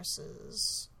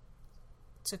sources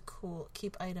to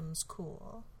keep items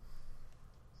cool.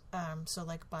 So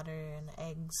like butter and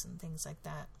eggs and things like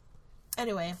that.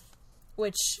 Anyway,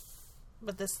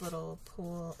 but this little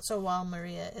pool, so while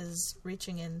Maria is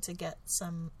reaching in to get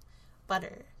some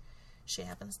butter, she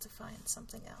happens to find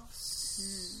something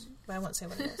else. But I won't say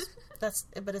what it is.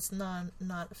 But it's not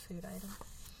a food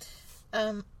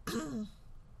item.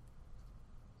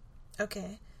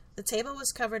 Okay. "The table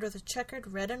was covered with a checkered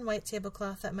red and white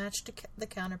tablecloth that matched the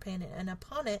counterpane, and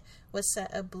upon it was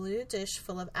set a blue dish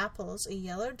full of apples, a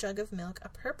yellow jug of milk, a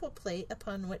purple plate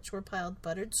upon which were piled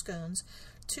buttered scones,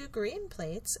 2 green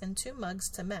plates, and 2 mugs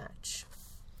to match."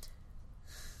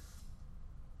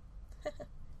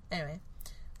 Anyway,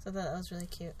 so that was really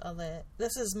cute.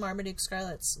 This is Marmaduke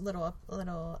Scarlet's little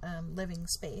living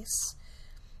space.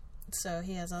 So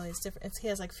he has all these different. He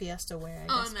has like Fiesta wear.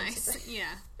 I guess, nice. basically.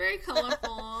 Yeah, very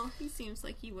colorful. He seems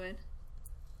like he would.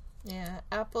 Yeah,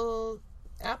 apple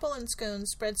and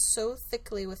scones spread so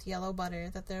thickly with yellow butter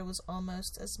that there was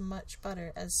almost as much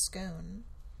butter as scone.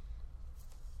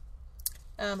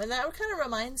 And that kind of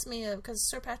reminds me of, because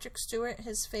Sir Patrick Stewart,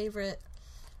 his favorite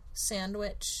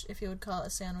sandwich, if you would call it a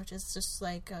sandwich, is just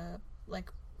like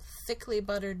thickly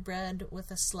buttered bread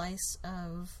with a slice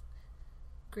of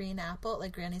green apple,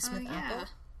 like Granny Smith apple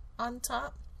on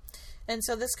top. And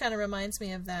so this kind of reminds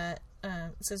me of that.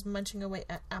 It says, "Munching away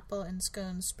at apple and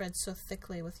scone spread so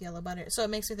thickly with yellow butter." So it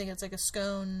makes me think it's like a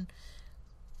scone,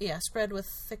 spread with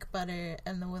thick butter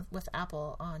and then with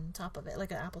apple on top of it,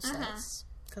 like an apple slice,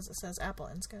 because it says apple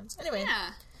and scones. Anyway,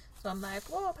 so I'm like,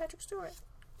 whoa, Patrick Stewart,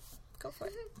 go for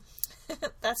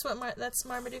it. That's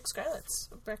Marmaduke Scarlet's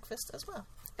breakfast as well.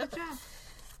 Good job.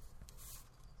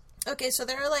 Okay, so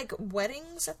there are like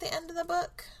weddings at the end of the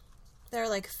book. There are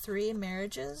like 3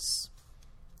 marriages.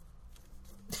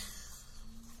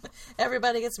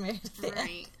 Everybody gets married at the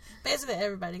end. Basically,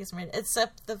 everybody gets married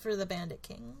except for the Bandit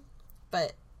King,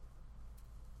 but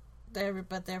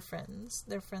they're friends.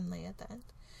 They're friendly at the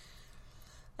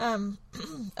end.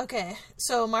 Okay,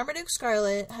 so Marmaduke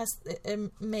Scarlet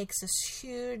makes this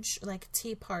huge like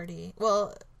tea party.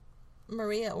 Well,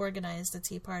 Maria organized a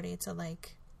tea party to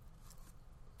like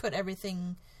put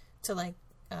everything to like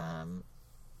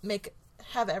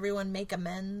have everyone make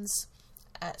amends.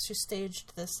 She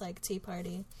staged this like tea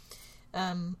party,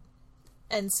 and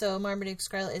so Marmaduke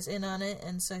Scarlet is in on it,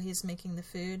 and so he's making the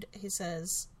food. He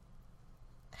says,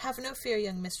 "Have no fear,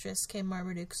 young mistress," came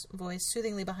Marmaduke's voice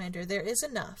soothingly behind her. "There is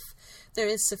enough. There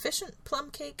is sufficient plum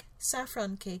cake,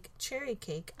 saffron cake, cherry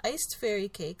cake, iced fairy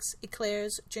cakes,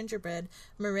 eclairs, gingerbread,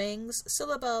 meringues,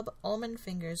 syllabub, almond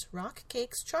fingers, rock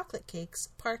cakes, chocolate cakes,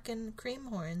 parkin, cream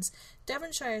horns,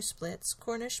 Devonshire splits,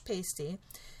 Cornish pasty,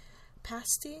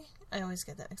 I always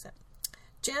get that mixed up,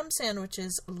 jam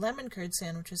sandwiches, lemon curd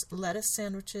sandwiches, lettuce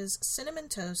sandwiches, cinnamon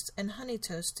toast, and honey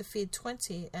toast to feed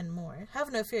 20 and more.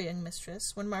 Have no fear, young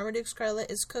mistress. When Marmaduke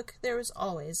Scarlet is cook, there is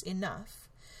always enough.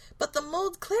 But the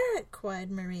mulled claret,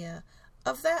 cried Maria.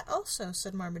 Of that also,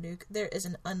 said Marmaduke, there is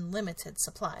an unlimited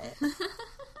supply.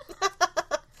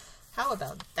 How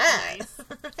about that? Nice.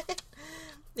 Right?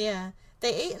 Yeah.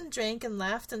 They ate and drank and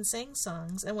laughed and sang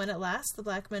songs, and when at last the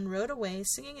black men rode away,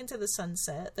 singing into the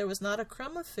sunset, there was not a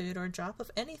crumb of food or drop of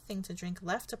anything to drink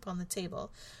left upon the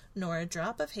table, nor a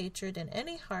drop of hatred in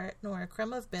any heart, nor a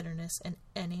crumb of bitterness in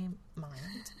any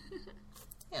mind.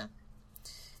 Yeah.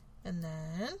 And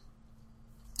then...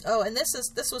 Oh, and this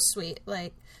was sweet.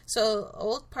 Like, so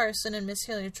old Parson and Miss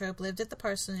Heliotrope lived at the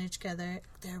parsonage together.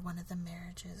 They're one of the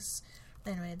marriages.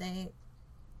 Anyway,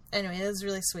 it was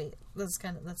really sweet. That's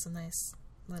a nice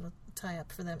little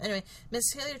tie-up for them. Anyway,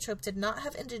 Miss Heliotrope did not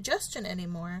have indigestion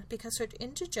anymore because her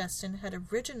indigestion had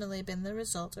originally been the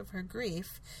result of her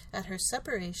grief at her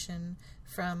separation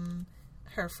from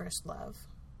her first love.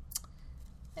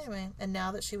 Anyway, and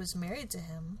now that she was married to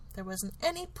him, there wasn't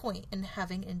any point in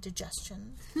having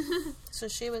indigestion. So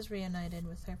she was reunited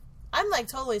with her. I'm like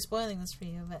totally spoiling this for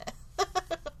you, but...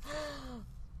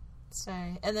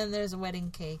 Sorry. And then there's a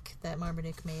wedding cake that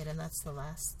Marmaduke made, and that's the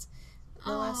last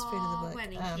food of the book.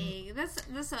 Wedding cake.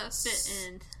 That's a fit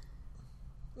end.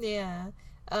 Yeah.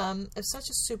 It was such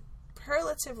a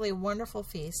superlatively wonderful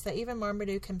feast that even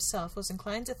Marmaduke himself was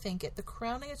inclined to think it the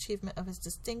crowning achievement of his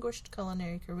distinguished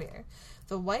culinary career.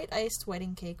 The white iced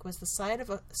wedding cake was the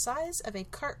size of a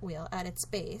cartwheel at its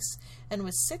base, and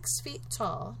was 6 feet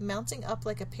tall, mounting up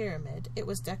like a pyramid. It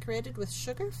was decorated with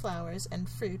sugar, flowers, and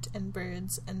fruit, and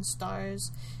birds, and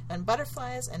stars, and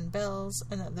butterflies, and bells,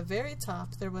 and at the very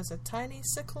top there was a tiny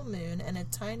sickle moon and a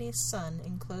tiny sun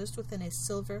enclosed within a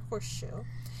silver horseshoe.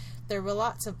 There were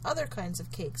lots of other kinds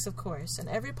of cakes, of course, and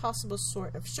every possible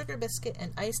sort of sugar biscuit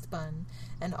and iced bun,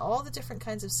 and all the different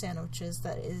kinds of sandwiches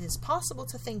that it is possible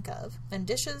to think of, and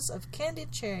dishes of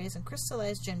candied cherries and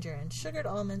crystallized ginger and sugared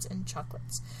almonds and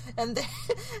chocolates. And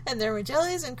there were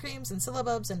jellies and creams and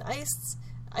syllabubs and ices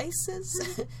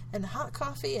and hot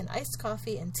coffee and iced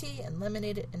coffee and tea and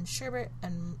lemonade and sherbet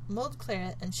and mulled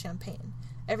claret and champagne.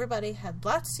 Everybody had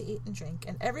lots to eat and drink,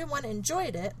 and everyone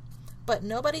enjoyed it, but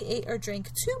nobody ate or drank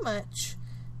too much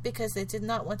because they did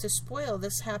not want to spoil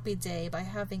this happy day by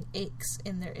having aches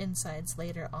in their insides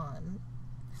later on.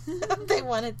 They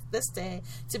wanted this day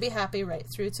to be happy right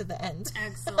through to the end.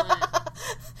 Excellent.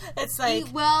 It's like,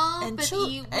 eat well, and, but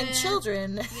eat with... and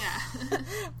children. Yeah.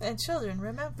 And children,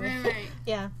 remember. Right.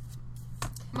 Yeah.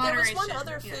 Moderation. There was one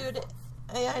other food.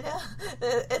 Yeah, I know.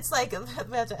 It's like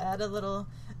we have to add a little...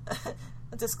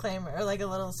 a disclaimer, or like a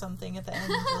little something at the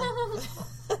end.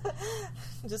 Like,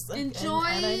 just like, enjoy,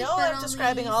 and I know I'm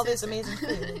describing all these amazing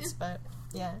foods, but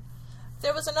yeah.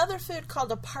 There was another food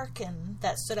called a parkin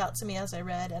that stood out to me as I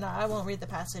read, and I won't read the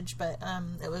passage, but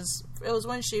it was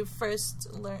when she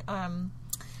first learned,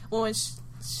 when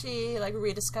she like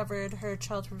rediscovered her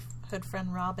childhood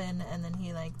friend Robin, and then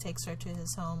he like takes her to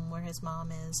his home where his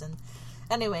mom is, and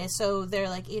anyway, so they're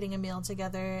like eating a meal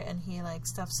together, and he like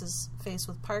stuffs his face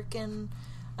with parkin,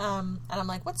 and I'm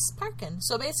like, what's parkin?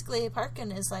 So basically,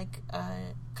 parkin is like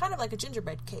kind of like a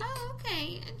gingerbread cake. Oh,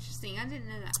 okay, interesting. I didn't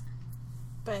know that.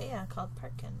 But yeah, called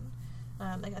parkin.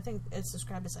 Like I think it's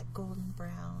described as like golden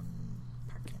brown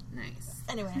parkin. Nice.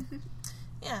 Anyway,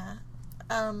 yeah.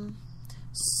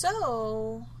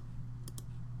 So,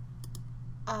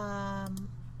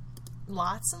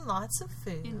 lots and lots of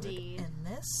food. Indeed. In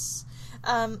this.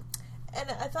 And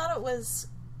I thought it was,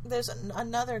 there's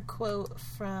another quote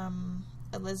from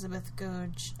Elizabeth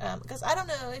Goudge, because I don't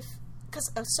know if,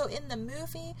 so in the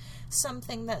movie,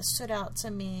 something that stood out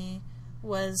to me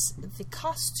was the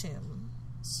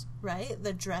costumes, right?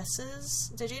 The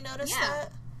dresses. Did you notice that?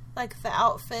 Like, the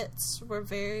outfits were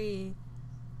very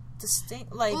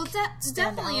distinct, like, well,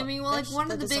 definitely. I mean, well, like,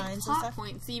 one of the big plot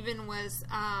points even was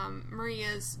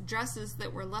Maria's dresses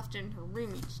that were left in her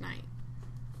room each night.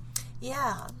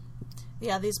 Yeah.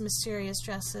 Yeah, these mysterious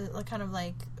dresses, like, kind of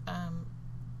like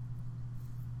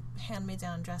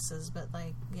hand-me-down dresses, but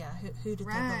like, yeah, who did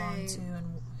they belong to,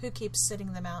 and who keeps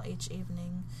sitting them out each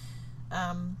evening.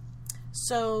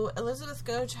 So Elizabeth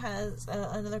Goudge has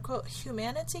another quote: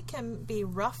 "Humanity can be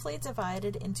roughly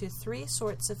divided into 3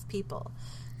 sorts of people: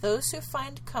 those who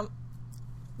find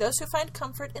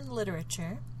comfort in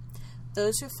literature,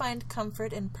 those who find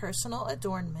comfort in personal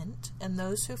adornment, and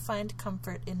those who find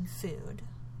comfort in food."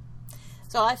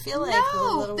 So I feel like the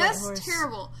Little White Horse... that's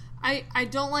terrible. I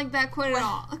don't like that quote at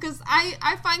all, because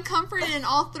I find comfort in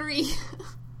all 3.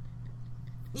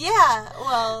 Yeah,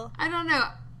 well... I don't know.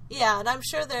 Yeah, and I'm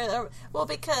sure there... Well,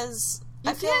 because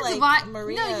I feel like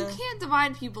Maria... No, you can't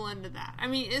divide people into that. I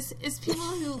mean, it's people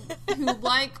who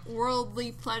like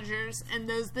worldly pleasures and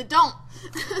those that don't.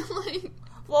 Like...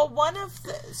 Well,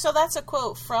 so that's a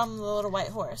quote from The Little White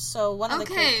Horse. So one of the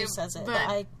characters says it,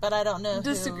 but I don't know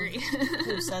disagree.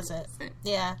 who says it.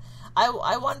 Yeah,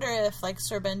 I wonder if like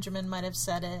Sir Benjamin might have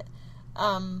said it,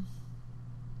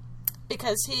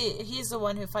 because he's the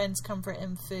one who finds comfort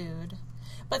in food.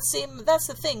 But see, that's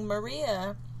the thing.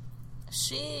 Maria,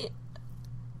 she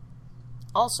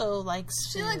also likes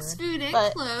food. She likes food and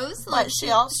clothes. But she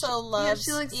also loves.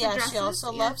 She likes she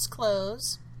also loves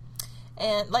clothes.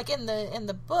 And like in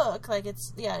the book, like it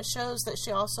shows that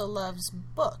she also loves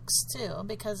books too,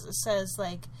 because it says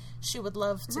like she would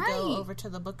love to go over to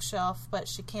the bookshelf, but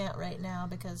she can't right now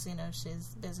because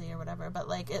she's busy or whatever. But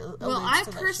like it alludes I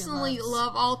to personally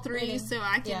love all three, so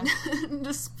I can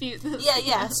dispute this.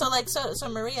 Yeah. So like so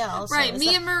Maria also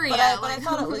me and Maria. But I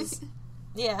thought it was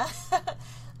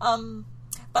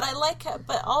But I like,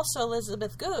 but also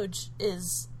Elizabeth Gouge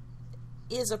is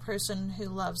a person who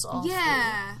loves all food.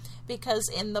 Because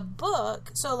in the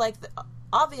book, so like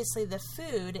obviously the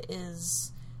food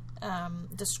is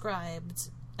described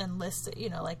and listed,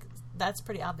 like that's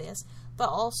pretty obvious. But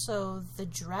also the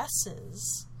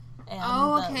dresses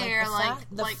and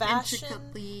the fashion,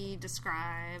 intricately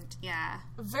described. Yeah,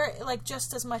 very like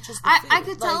just as much as the food. I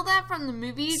could tell that from the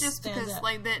movie just because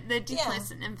like they do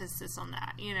place an emphasis on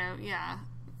that.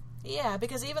 Yeah,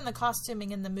 because even the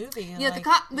costuming in the movie, the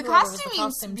costuming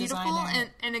is beautiful,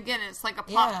 and again, it's like a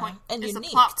plot point. And it's unique,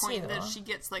 a plot point too. that she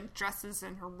gets like dresses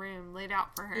in her room laid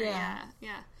out for her. Yeah.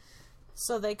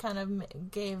 So they kind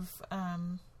of gave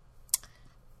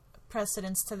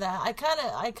precedence to that. I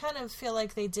kind of feel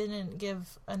like they didn't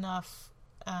give enough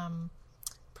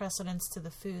precedence to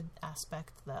the food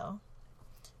aspect, though,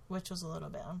 which was a little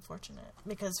bit unfortunate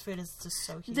because food is just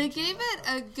so huge. They gave it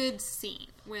a good scene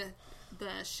with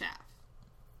the chef.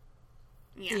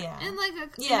 Yeah. And like a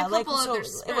couple other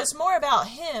scripts. It was more about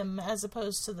him as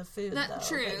opposed to the food, though.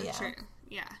 True.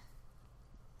 Yeah.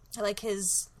 Like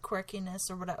his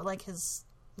quirkiness or whatever, like his,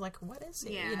 like, what is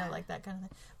he? Like that kind of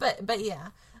thing. But yeah.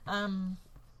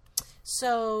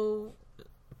 So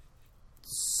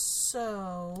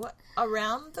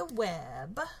around the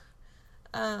web,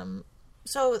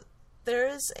 so there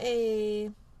is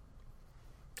a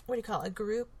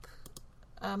group,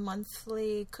 a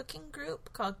monthly cooking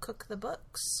group called Cook the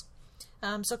Books.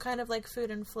 So kind of like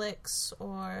Food and Flicks,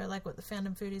 or like what the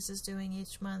Fandom Foodies is doing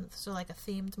each month. So like a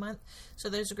themed month. So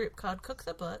there's a group called Cook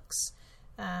the Books.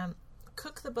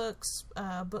 Cook the Books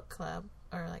book club,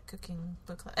 or like cooking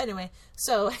book club. Anyway,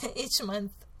 so each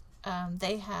month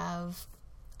they have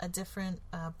a different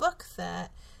book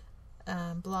that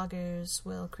bloggers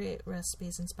will create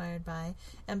recipes inspired by.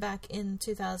 And back in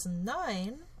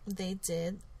 2009, they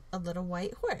did A Little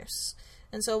White Horse.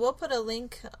 And so we'll put a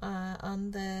link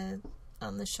on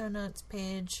the show notes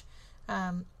page,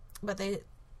 but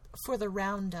for the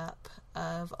roundup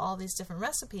of all these different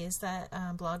recipes that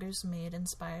bloggers made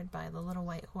inspired by The Little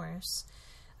White Horse.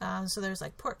 So there's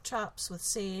like pork chops with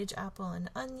sage, apple,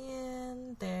 and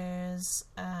onion. There's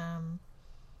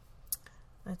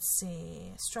let's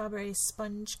see, strawberry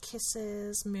sponge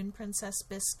kisses, moon princess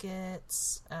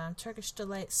biscuits, Turkish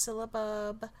delight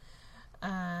syllabub,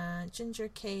 ginger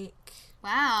cake.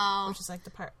 Wow. Which is like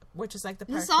the part.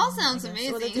 This all sounds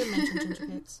amazing. Well, they do mention ginger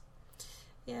cakes.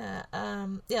 Yeah.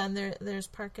 And there's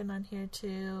parkin on here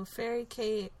too. Fairy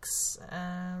cakes,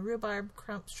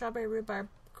 strawberry rhubarb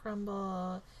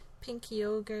crumble, pink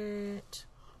yogurt.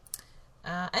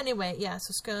 Anyway, yeah.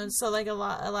 So scones. So like a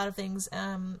lot of things.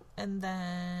 And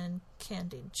then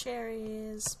candied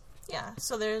cherries. Yeah.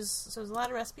 So there's a lot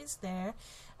of recipes there.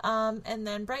 And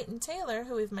then Brighton Taylor,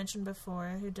 who we've mentioned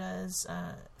before, who does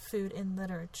food in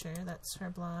literature, that's her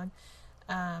blog,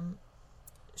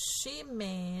 she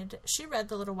read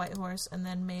The Little White Horse and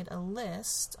then made a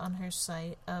list on her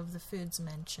site of the foods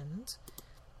mentioned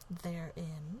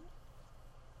therein.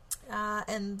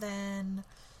 And then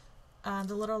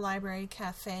the Little Library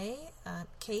Cafe,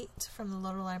 Kate from the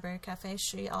Little Library Cafe,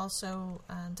 she also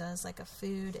does like a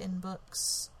food in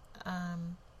books,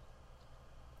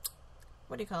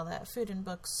 what do you call that? Food and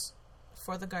books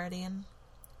for The Guardian.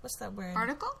 What's that word?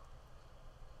 Article?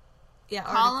 Yeah,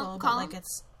 article, but like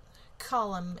it's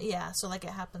column. Yeah, so like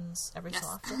it happens every so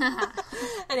often.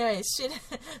 Anyway,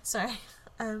 sorry.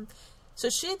 So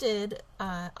she did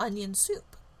onion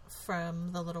soup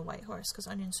from The Little White Horse, because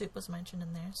onion soup was mentioned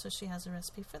in there. So she has a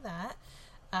recipe for that.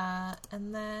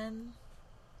 And then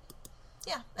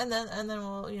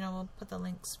we'll put the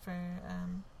links for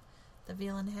the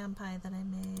veal and ham pie that I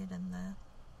made, and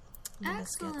the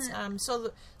biscuits.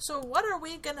 So what are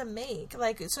we gonna make?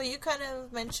 Like, so you kind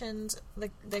of mentioned the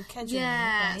kedgeree,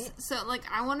 right? So, like,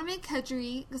 I want to make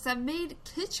kedgeree because I've made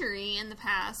kitchery in the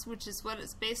past, which is what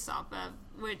it's based off of.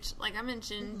 Which, like I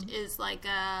mentioned, is like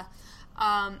a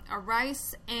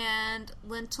rice and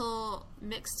lentil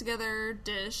mixed together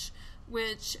dish,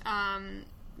 which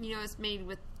is made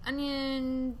with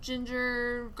onion,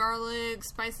 ginger, garlic,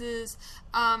 spices.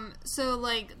 So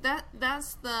like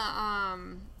that's the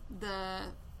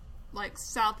like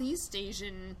Southeast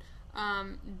Asian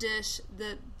dish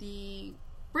that the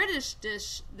British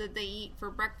dish that they eat for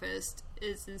breakfast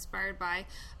is inspired by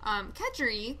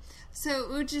kedgeree.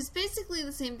 So, which is basically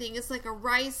the same thing. It's like a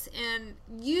rice and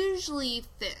usually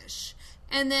fish.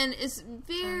 And then it's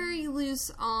very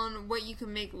loose on what you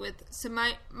can make with. So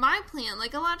my plan,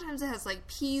 like a lot of times it has like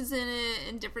peas in it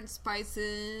and different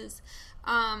spices.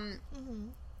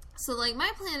 So like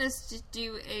my plan is to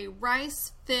do a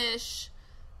rice, fish,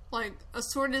 like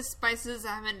assorted spices.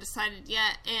 I haven't decided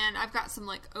yet. And I've got some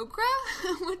like okra,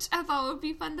 which I thought would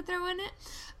be fun to throw in it.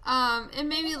 And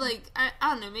maybe like, I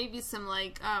don't know, maybe some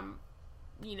like,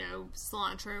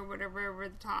 cilantro or whatever over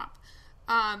the top.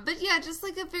 But yeah, just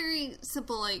like a very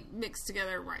simple, like, mixed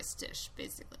together rice dish,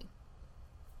 basically.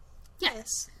 Yeah.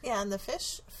 Yes. Yeah, and the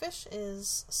fish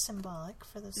is symbolic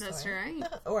for the story. That's right.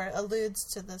 Or alludes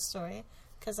to the story,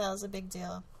 because that was a big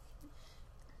deal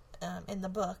in the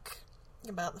book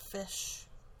about the fish.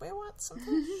 We want some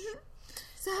fish.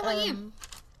 So how about you?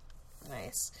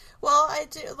 Nice. Well, I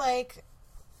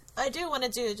do want to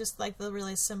do just, like, the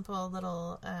really simple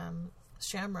little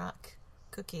shamrock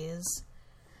cookies.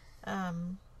 But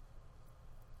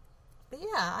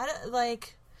yeah, I don't,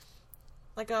 like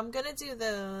I'm gonna do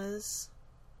those,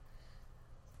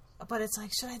 but it's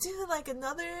like, should I do like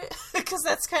another? Because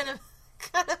that's kind of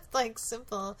like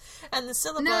simple, and the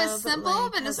syllable. No, it's simple,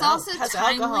 but it's also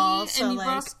timely, alcohol, so and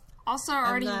you've also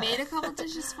already made a couple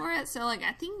dishes for it. So like,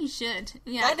 I think you should.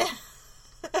 Yeah. I know.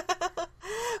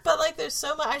 But like, there's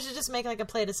so much. I should just make like a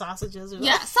plate of sausages. Or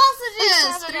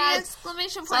Sausages! 3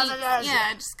 exclamation points.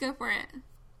 Yeah, just go for it.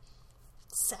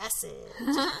 Sausage.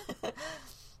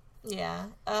 Yeah.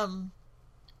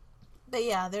 But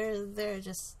yeah,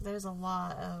 there's a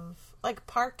lot of like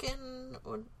parkin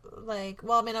or like,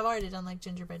 well, I mean, I've already done like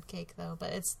gingerbread cake though,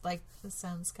 but it's like, this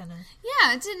sounds kind of, yeah,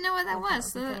 I didn't know what that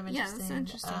was. So yeah, that's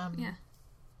interesting. Yeah.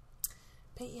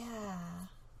 But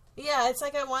yeah, it's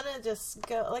like I want to just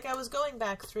go, like I was going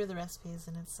back through the recipes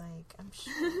and it's like, I'm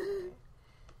sure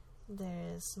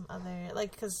there's some other,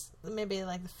 like, because maybe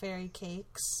like the fairy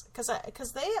cakes,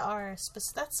 because they are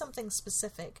that's something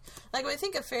specific. Like when I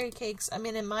think of fairy cakes, I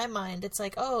mean, in my mind it's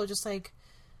like, oh, just like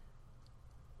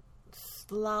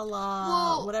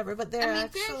whatever, but they're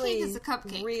actually fairy cake is a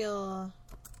cupcake. Real.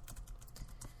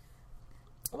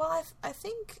 Well, I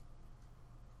think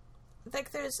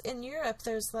like there's in Europe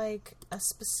there's like a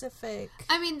specific,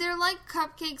 I mean, they're like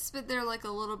cupcakes, but they're like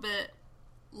a little bit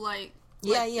like,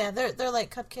 yeah, they're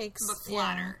like cupcakes, but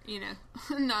flatter,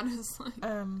 not as like.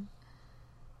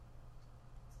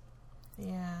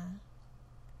 Yeah.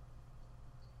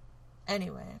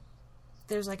 Anyway,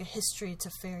 there's like a history to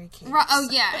fairy cakes. Right, oh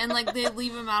yeah, and like they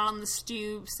leave them out on the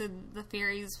stoop so the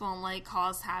fairies won't like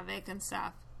cause havoc and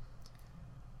stuff.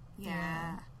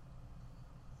 Yeah.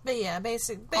 But yeah,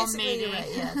 basically you're right.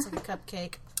 Yeah, it's like a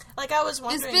cupcake. Like I was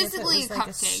wondering, it's basically if it was a like cupcake,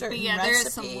 a certain but yeah, recipe, there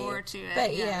is some lore to it.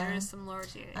 But yeah, there is some lore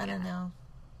to it. I don't know.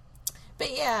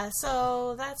 But yeah,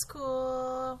 so that's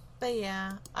cool. But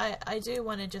yeah, I do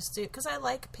want to just do, because I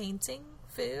like painting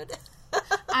food.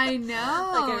 I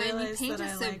know, like and you paint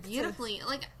it so beautifully.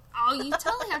 Like, oh, you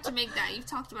totally have to make that. You've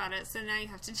talked about it, so now you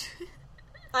have to do it.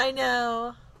 I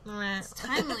know. It's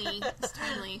timely. It's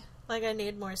timely. Like, I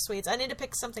need more sweets. I need to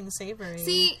pick something savory.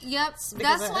 See, yep.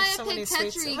 That's why I picked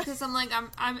kedgeree, because I'm like,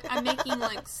 I'm making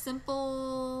like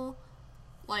simple,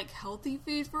 like healthy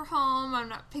food for home. I'm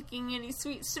not picking any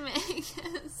sweets to make.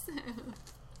 So.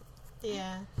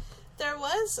 Yeah. There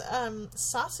was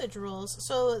sausage rolls.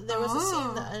 So there was a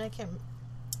scene that, and I can't,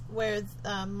 where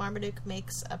Marmaduke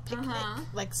makes a picnic,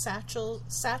 like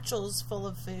satchels full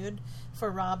of food for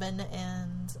Robin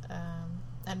and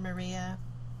Maria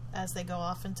as they go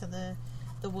off into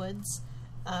the woods.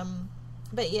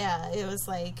 But yeah, it was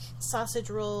like sausage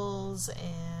rolls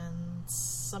and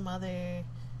some other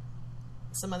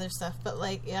stuff. But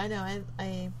like, yeah, I know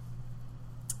I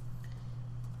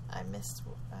missed.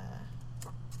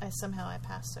 I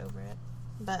passed over it.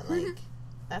 But like,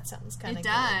 that sounds kind of good.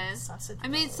 It does. Sausage I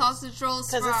made sausage rolls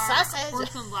for our sausage.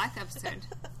 Orphan Black episode.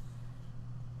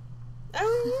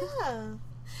 Oh yeah.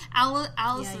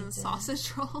 Allison's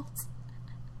sausage rolls.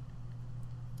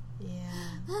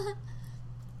 Yeah.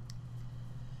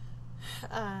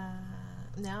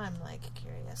 Now I'm like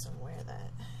curious on where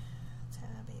that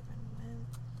tab even went.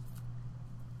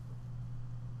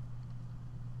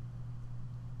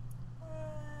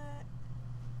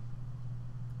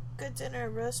 Good dinner: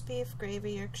 roast beef,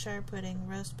 gravy, Yorkshire pudding,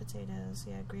 roast potatoes,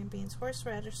 green beans,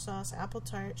 horseradish sauce, apple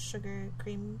tart, sugar,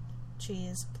 cream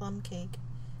cheese, plum cake,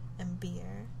 and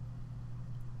beer.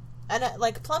 And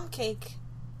like plum cake,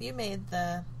 you made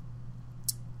the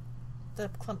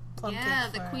plum cake. Yeah,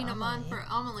 the Queen Amman for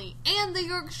Amelie, and the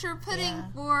Yorkshire pudding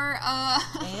for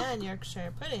and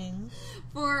Yorkshire pudding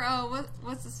for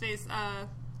what's his face?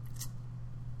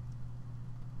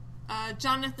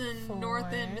 Jonathan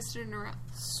North and Mr. Norrell.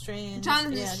 Strange.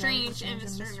 Jonathan Strange and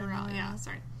Mr. Norrell. Yeah,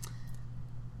 sorry.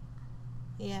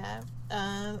 Yeah.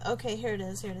 Okay, here it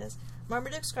is.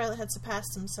 Marmaduke Scarlet had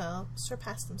surpassed himself.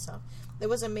 It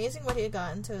was amazing what he had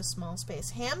got into a small space.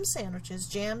 Ham sandwiches,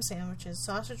 jam sandwiches,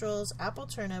 sausage rolls, apple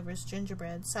turnovers,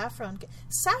 gingerbread, saffron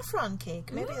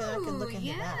cake. Maybe I can look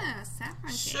into that.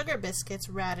 Saffron cake. Sugar biscuits,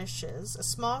 radishes, a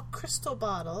small crystal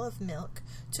bottle of milk,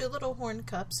 2 little horn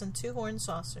cups, and 2 horn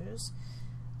saucers.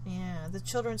 Yeah, the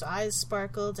children's eyes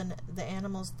sparkled and the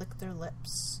animals licked their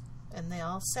lips. And they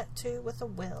all set to with a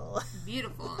will.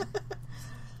 Beautiful.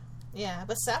 Yeah,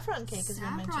 but saffron cake has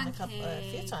been mentioned a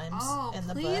few times in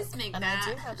the book. Make and that.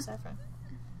 I do have saffron.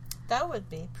 That would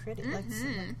be pretty. Like,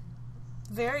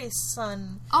 very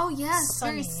sun. Oh, yes,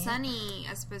 sunny. very sunny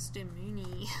as opposed to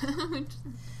moony.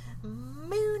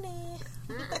 Moony.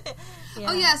 Yeah.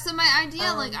 Oh, yeah, so my idea,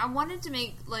 I wanted to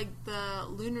make, the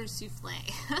lunar souffle.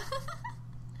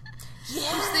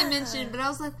 Yeah. Which they mentioned, but I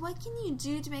was like, what can you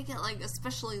do to make it,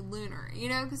 especially lunar?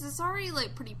 Because it's already,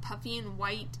 pretty puffy and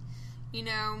white,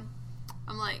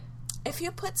 I'm like... If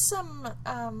you put some,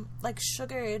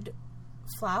 sugared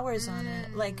flowers on it,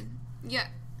 Yeah.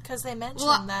 Because they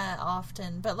mention that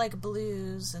often, but,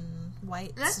 blues and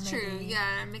whites. That's maybe. true,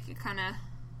 yeah, make it kind of...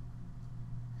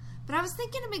 But I was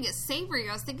thinking to make it savory.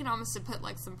 I was thinking almost to put,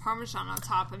 some Parmesan on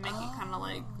top and make it kind of,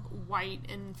 white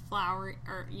and flowery,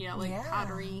 or,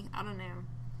 powdery. I don't know.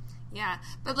 Yeah,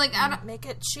 but, I don't... Make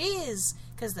it cheese,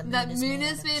 because the moon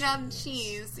is made out of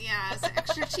cheese. Yeah, it's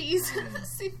extra cheese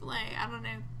souffle. I don't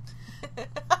know.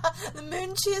 The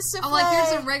moon cheese souffle. I'm like,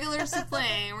 here's a regular souffle,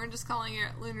 and we're just calling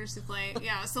it lunar souffle.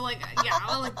 Yeah, so, I,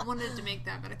 wanted to make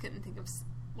that, but I couldn't think of,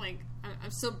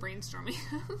 I'm still brainstorming.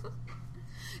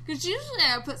 Because usually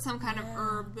I put some kind of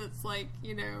herb that's,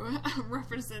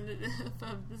 representative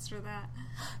of this or that.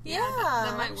 Yeah,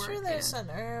 that might I'm work. sure there's an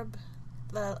herb.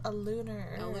 A lunar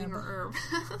herb. A lunar herb.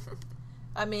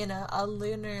 I mean, a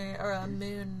lunar or a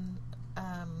moon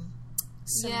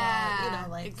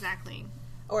symbol, exactly.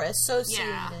 Or associated.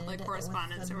 Yeah,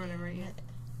 correspondence or whatever,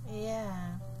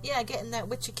 Yeah. Yeah, getting that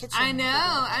witchy kitchen. I know.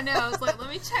 I was like, let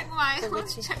me check my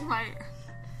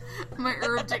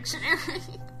herb dictionary.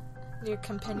 Your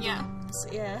compendiums,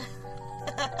 yeah.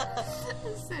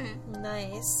 So,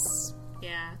 nice.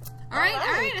 Yeah. All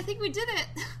right, I think we did it.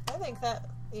 I think that,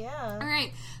 yeah. All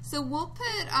right, so we'll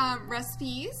put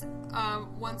recipes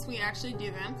once we actually do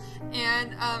them,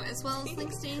 and as well as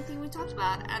links to anything we talked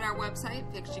about at our website,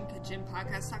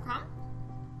 fictionkitchenpodcast.com.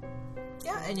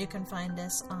 Yeah, and you can find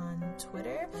us on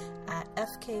Twitter at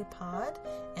FKPod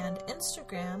and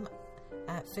Instagram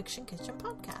at Fiction Kitchen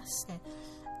Podcast. Okay.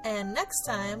 And next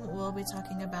time, we'll be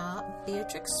talking about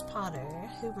Beatrix Potter,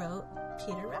 who wrote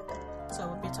Peter Rabbit. So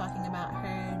we'll be talking about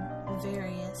her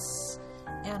various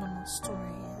animal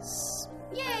stories.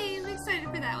 Yay! I'm excited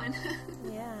for that one.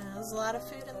 Yeah, there's a lot of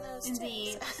food in those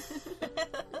Indeed.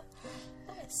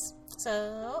 Nice.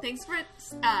 So... Thanks for...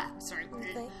 sorry.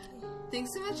 Thank you.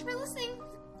 Thanks so much for listening.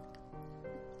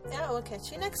 Yeah, we'll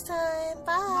catch you next time.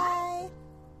 Bye. Bye.